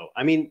goes, though?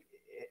 I mean,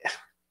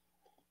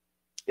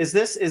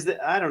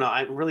 I don't know.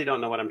 I really don't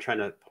know what I'm trying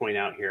to point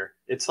out here.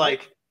 It's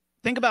like,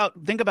 think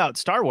about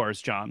Star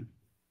Wars, John.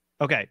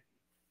 Okay.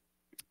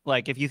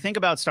 Like if you think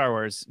about Star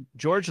Wars,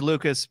 George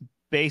Lucas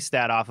based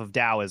that off of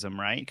Taoism,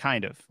 right?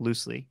 Kind of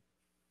loosely.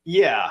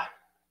 yeah.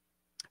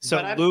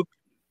 So Luke,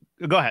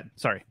 go ahead.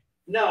 Sorry.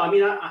 No, I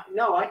mean,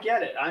 no, I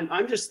get it.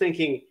 I'm just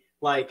thinking,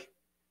 like,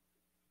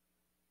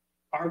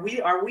 are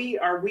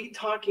we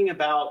talking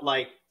about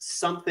like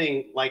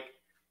something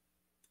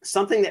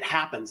that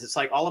happens? It's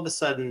like all of a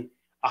sudden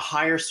a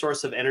higher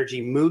source of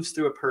energy moves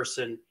through a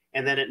person,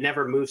 and then it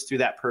never moves through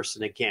that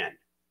person again,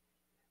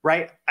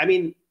 right? I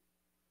mean,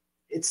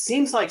 it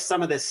seems like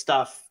some of this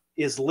stuff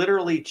is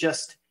literally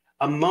just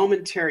a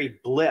momentary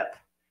blip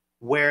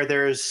where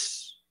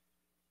there's,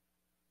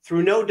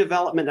 through no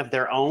development of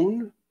their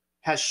own,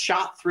 has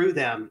shot through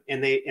them,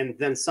 and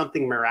then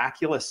something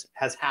miraculous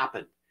has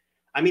happened.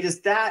 I mean,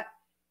 is that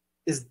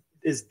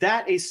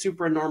a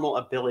supernormal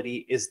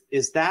ability?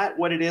 Is that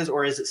what it is,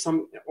 or is it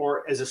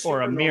a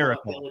supernormal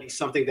ability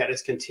something that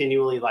is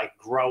continually like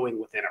growing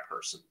within a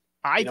person?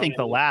 I think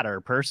the latter,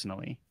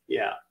 personally.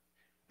 Yeah.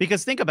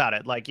 Because think about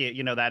it, like,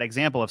 you know, that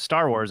example of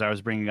Star Wars I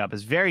was bringing up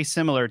is very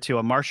similar to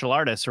a martial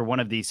artist or one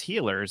of these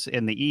healers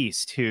in the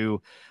East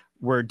who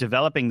were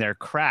developing their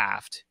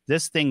craft.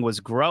 This thing was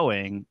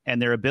growing,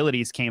 and their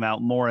abilities came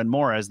out more and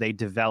more as they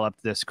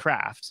developed this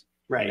craft.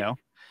 Right. You know?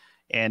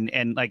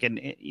 And like,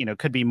 you know,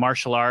 could be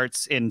martial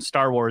arts. In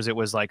Star Wars, it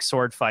was like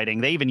sword fighting.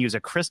 They even use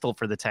a crystal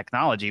for the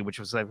technology, which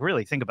was like,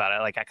 really think about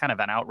it, like a kind of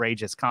an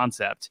outrageous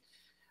concept.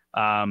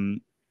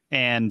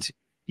 And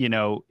you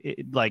know,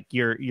 like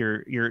you're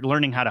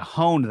learning how to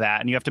hone that,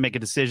 and you have to make a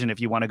decision if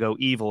you want to go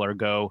evil or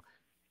go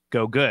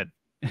good.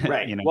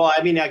 Right. You know? Well,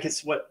 I mean, I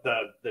guess what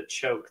the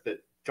choke that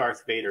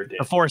Darth Vader did.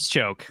 The Force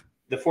choke.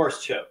 The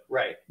Force choke.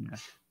 Right.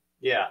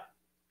 Yeah.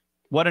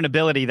 What an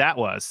ability that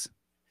was.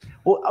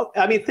 Well,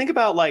 I mean, think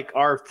about like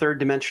our third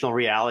dimensional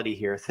reality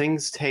here.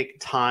 Things take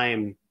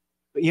time.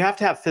 You have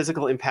to have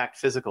physical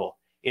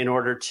in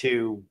order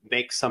to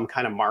make some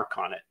kind of mark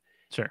on it.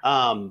 Sure.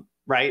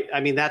 Right. I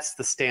mean, that's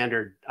the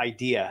standard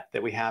idea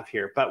that we have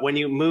here. But when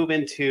you move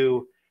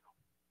into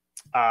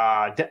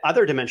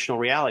other dimensional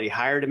reality,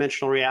 higher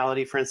dimensional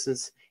reality, for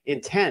instance,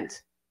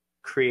 intent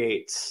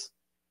creates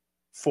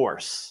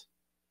force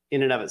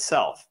in and of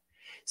itself.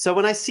 So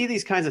when I see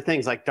these kinds of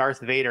things like Darth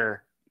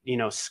Vader, you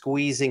know,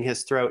 squeezing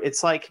his throat,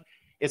 it's like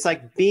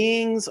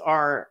beings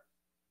are,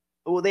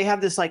 well, they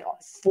have this like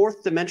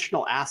fourth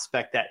dimensional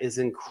aspect that is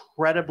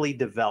incredibly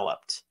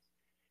developed.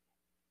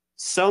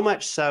 So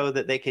much so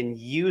that they can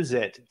use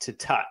it to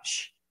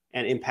touch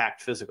and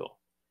impact physical,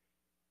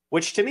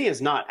 which to me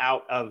is not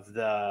out of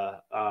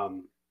the,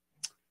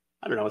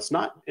 I don't know.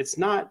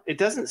 It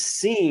doesn't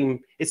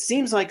seem, it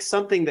seems like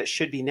something that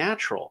should be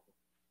natural.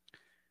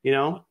 You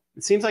know,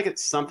 it seems like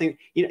it's something,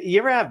 you know, you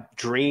ever have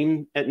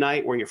dream at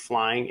night where you're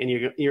flying and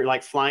you're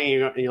like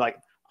flying and you're like,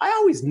 I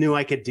always knew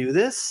I could do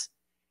this.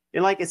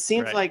 And like, it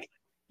seems like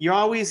it's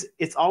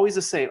always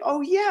the same. Oh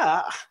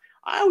yeah.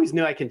 I always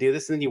knew I can do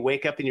this. And then you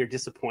wake up and you're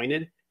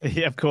disappointed.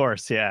 Yeah, of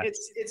course. Yeah.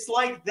 It's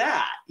like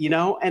that, you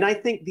know? And I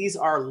think these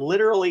are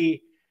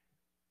literally,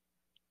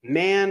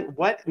 man,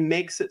 what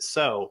makes it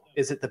so?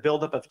 Is it the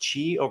buildup of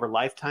chi over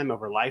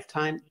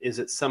lifetime? Is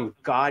it some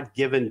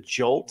God-given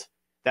jolt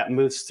that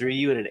moves through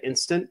you in an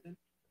instant?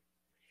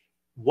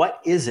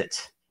 What is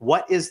it?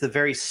 What is the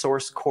very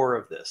source core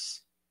of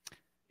this?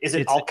 Is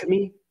it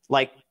alchemy?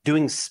 Like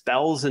doing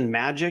spells and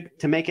magic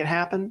to make it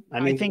happen?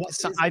 I mean,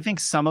 I think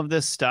some of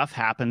this stuff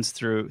happens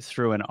through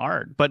an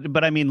art,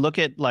 but I mean, look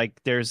at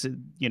like there's,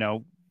 you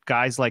know,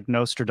 guys like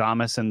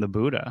Nostradamus and the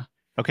Buddha.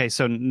 Okay,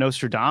 so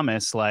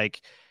Nostradamus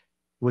like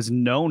was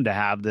known to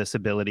have this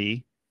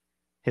ability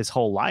his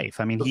whole life.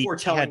 I mean, before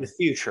he telling had the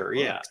future,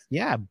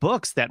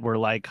 books that were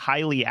like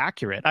highly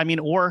accurate. I mean,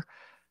 or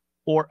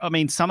I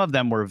mean, some of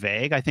them were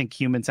vague. I think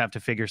humans have to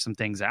figure some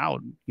things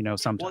out, you know,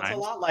 sometimes. Well, it's a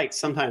lot like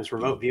sometimes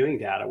remote viewing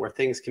data where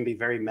things can be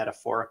very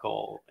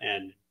metaphorical,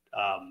 and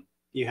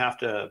you have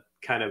to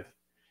kind of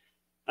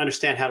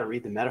understand how to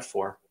read the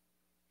metaphor.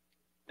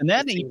 And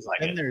then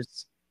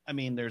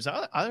there's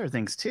other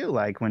things too,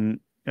 like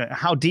when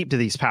how deep do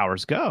these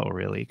powers go,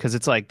 really? Because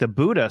it's like the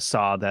Buddha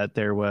saw that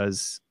there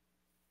was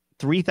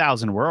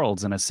 3,000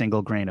 worlds in a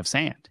single grain of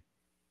sand,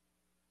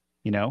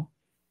 you know?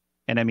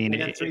 And I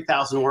mean,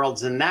 3,000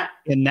 worlds in that,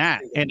 and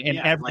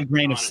every like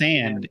grain of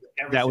sand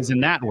that was in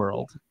that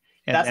world.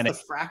 That's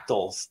the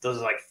fractals. Those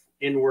are like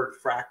inward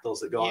fractals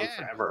that go on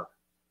forever.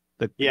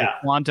 The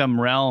quantum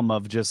realm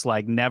of just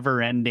like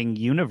never ending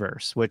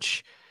universe,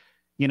 which,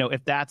 you know,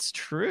 if that's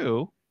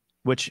true,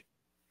 which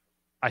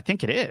I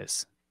think it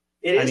is.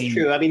 It is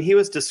true. I mean, he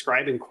was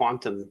describing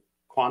quantum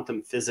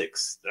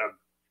physics,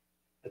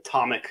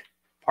 atomic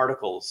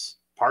particles,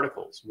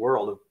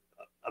 world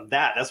of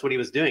that. That's what he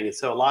was doing. And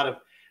so a lot of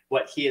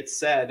what he had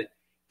said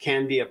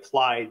can be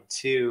applied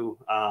to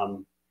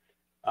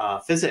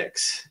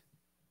physics.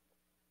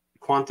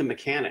 quantum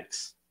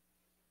mechanics,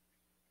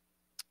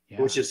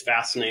 Yeah. which is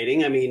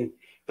fascinating. I mean,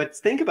 but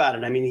think about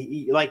it. I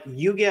mean, like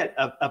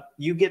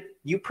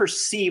you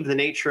perceive the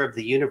nature of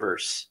the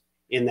universe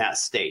in that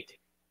state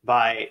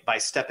by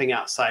stepping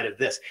outside of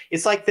this.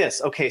 It's like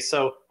this. Okay,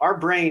 so our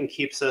brain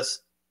keeps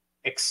us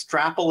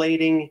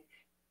extrapolating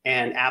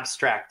and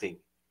abstracting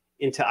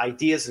into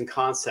ideas and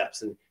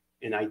concepts and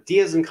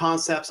ideas and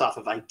concepts off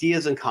of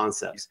ideas and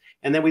concepts.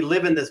 And then we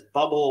live in this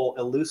bubble,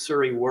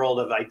 illusory world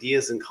of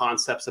ideas and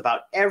concepts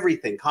about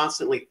everything,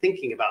 constantly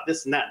thinking about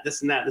this and that,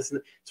 this and that, this and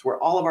that. It's where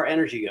all of our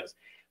energy goes.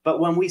 But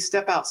when we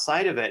step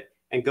outside of it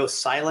and go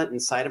silent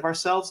inside of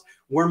ourselves,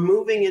 we're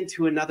moving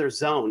into another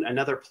zone,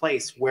 another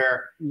place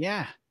where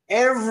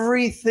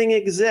everything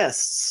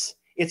exists.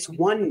 It's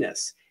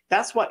oneness.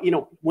 That's what, you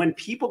know, when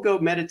people go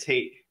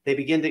meditate, they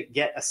begin to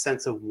get a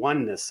sense of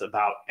oneness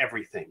about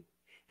everything.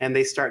 And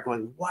they start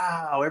going,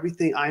 wow,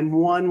 everything, I'm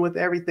one with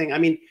everything. I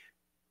mean,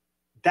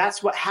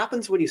 that's what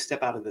happens when you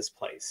step out of this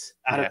place,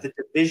 out of the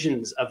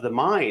divisions of the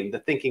mind, the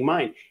thinking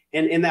mind.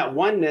 And in that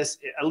oneness,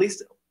 at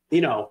least,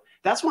 you know,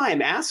 that's why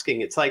I'm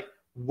asking. It's like,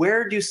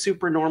 where do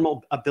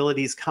supernormal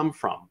abilities come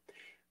from?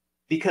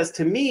 Because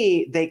to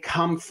me, they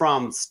come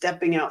from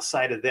stepping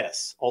outside of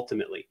this,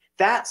 ultimately.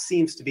 That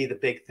seems to be the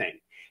big thing.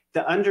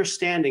 The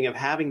understanding of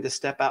having to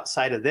step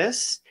outside of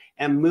this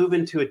and move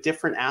into a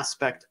different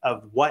aspect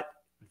of what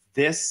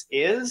this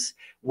is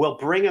will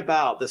bring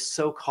about the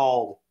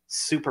so-called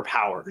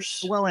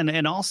superpowers. Well,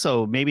 and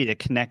also maybe to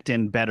connect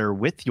in better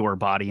with your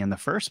body in the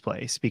first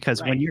place,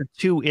 because when you're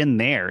too in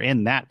there,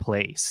 in that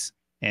place,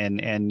 and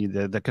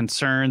the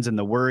concerns and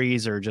the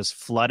worries are just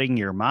flooding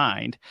your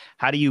mind,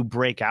 how do you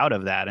break out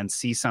of that and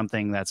see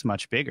something that's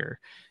much bigger?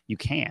 You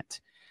can't.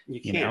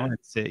 You know,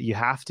 you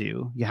have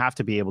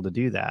to be able to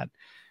do that.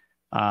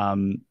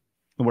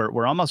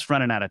 We're almost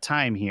running out of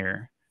time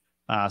here,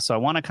 so I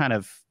want to kind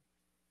of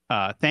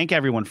thank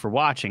everyone for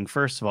watching.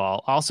 First of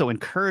all, also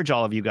encourage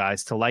all of you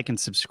guys to like and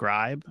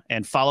subscribe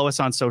and follow us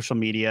on social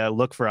media.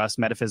 Look for us,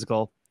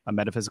 Metaphysical, a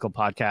Metaphysical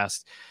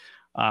podcast.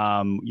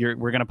 We're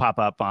going to pop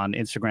up on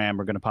Instagram.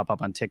 We're going to pop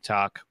up on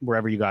TikTok,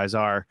 wherever you guys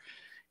are.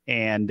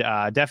 And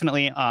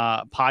definitely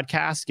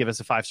podcast, give us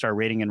a 5-star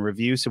rating and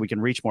review so we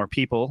can reach more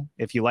people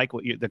if you like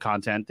the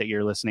content that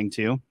you're listening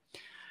to.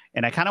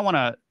 And I kind of want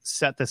to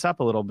set this up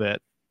a little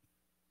bit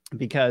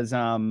because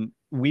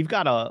we've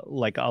got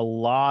a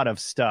lot of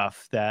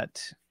stuff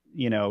that,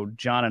 you know,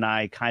 John and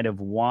I kind of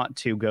want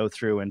to go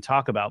through and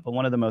talk about. But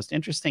one of the most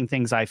interesting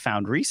things I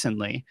found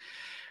recently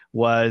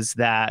was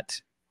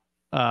that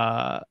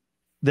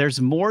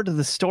there's more to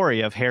the story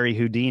of Harry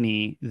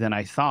Houdini than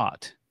I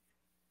thought.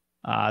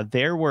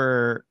 There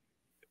were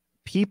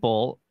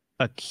people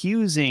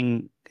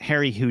accusing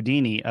Harry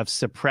Houdini of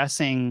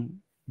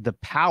suppressing the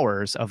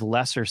powers of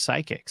lesser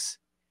psychics.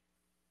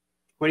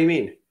 What do you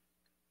mean?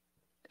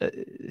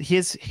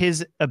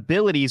 His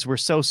abilities were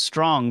so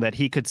strong that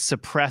he could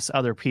suppress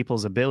other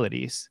people's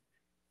abilities.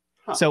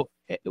 So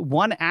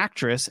one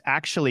actress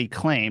actually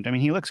claimed, I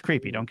mean, he looks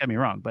creepy, don't get me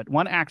wrong, but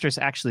one actress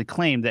actually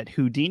claimed that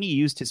Houdini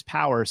used his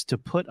powers to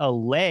put a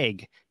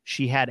leg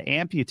she had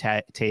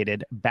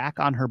amputated back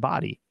on her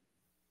body.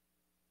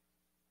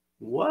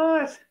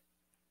 What?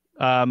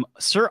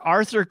 Sir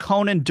Arthur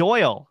Conan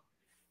Doyle,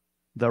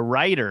 the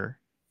writer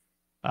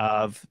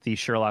of the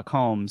Sherlock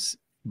Holmes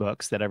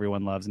books that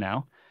everyone loves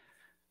now,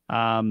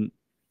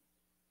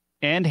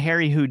 and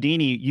Harry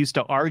Houdini used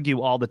to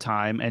argue all the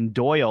time, and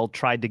Doyle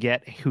tried to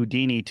get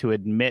Houdini to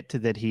admit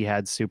that he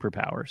had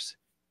superpowers.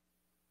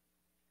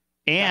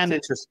 And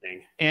that's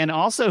interesting. And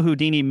also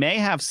Houdini may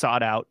have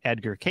sought out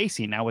Edgar Cayce.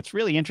 Now, what's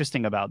really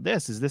interesting about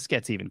this is this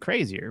gets even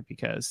crazier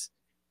because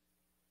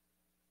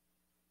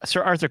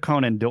Sir Arthur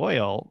Conan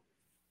Doyle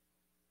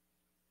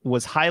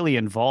was highly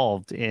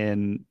involved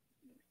in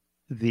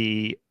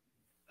the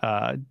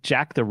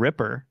Jack the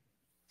Ripper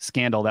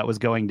scandal that was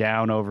going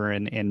down over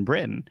in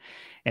Britain.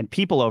 And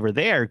people over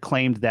there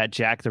claimed that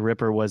Jack the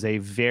Ripper was a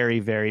very,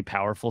 very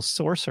powerful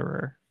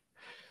sorcerer.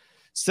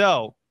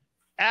 So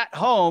at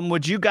home,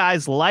 would you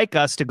guys like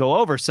us to go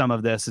over some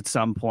of this at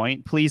some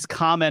point? Please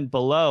comment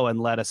below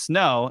and let us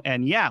know.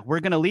 And yeah, we're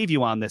going to leave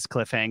you on this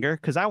cliffhanger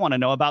because I want to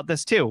know about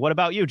this too. What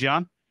about you,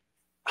 John?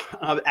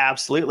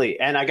 Absolutely.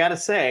 And I got to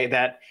say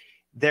that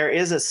there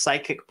is a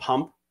psychic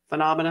pump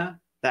phenomena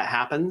that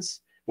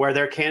happens where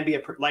there can be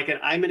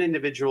I'm an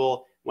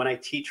individual, when I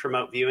teach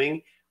remote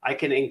viewing, I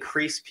can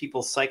increase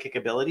people's psychic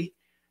ability.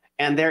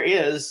 And there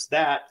is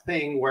that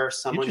thing where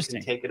someone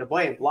can take it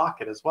away and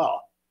block it as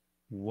well.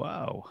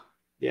 Whoa.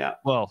 Yeah.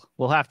 Well,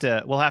 we'll have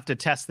to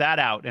test that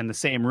out in the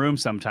same room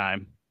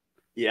sometime.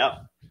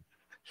 Yep.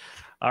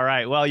 All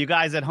right. Well, you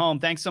guys at home,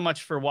 thanks so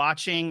much for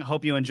watching.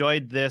 Hope you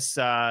enjoyed this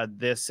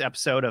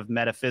episode of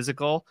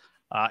Metaphysical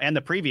and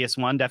the previous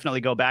one.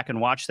 Definitely go back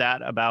and watch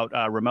that about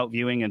remote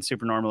viewing and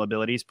supernormal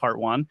abilities, part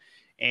 1.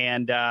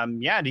 And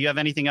do you have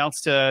anything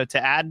else to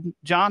add,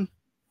 John?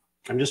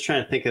 I'm just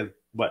trying to think of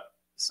what.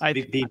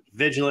 Be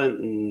vigilant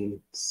and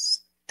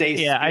stay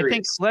serious. I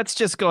think let's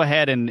just go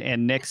ahead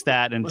and nix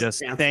that and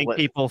just thank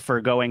people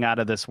for going out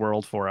of this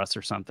world for us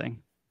or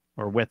something,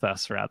 or with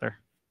us rather.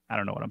 I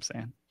don't know what I'm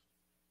saying.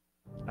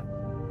 Bye.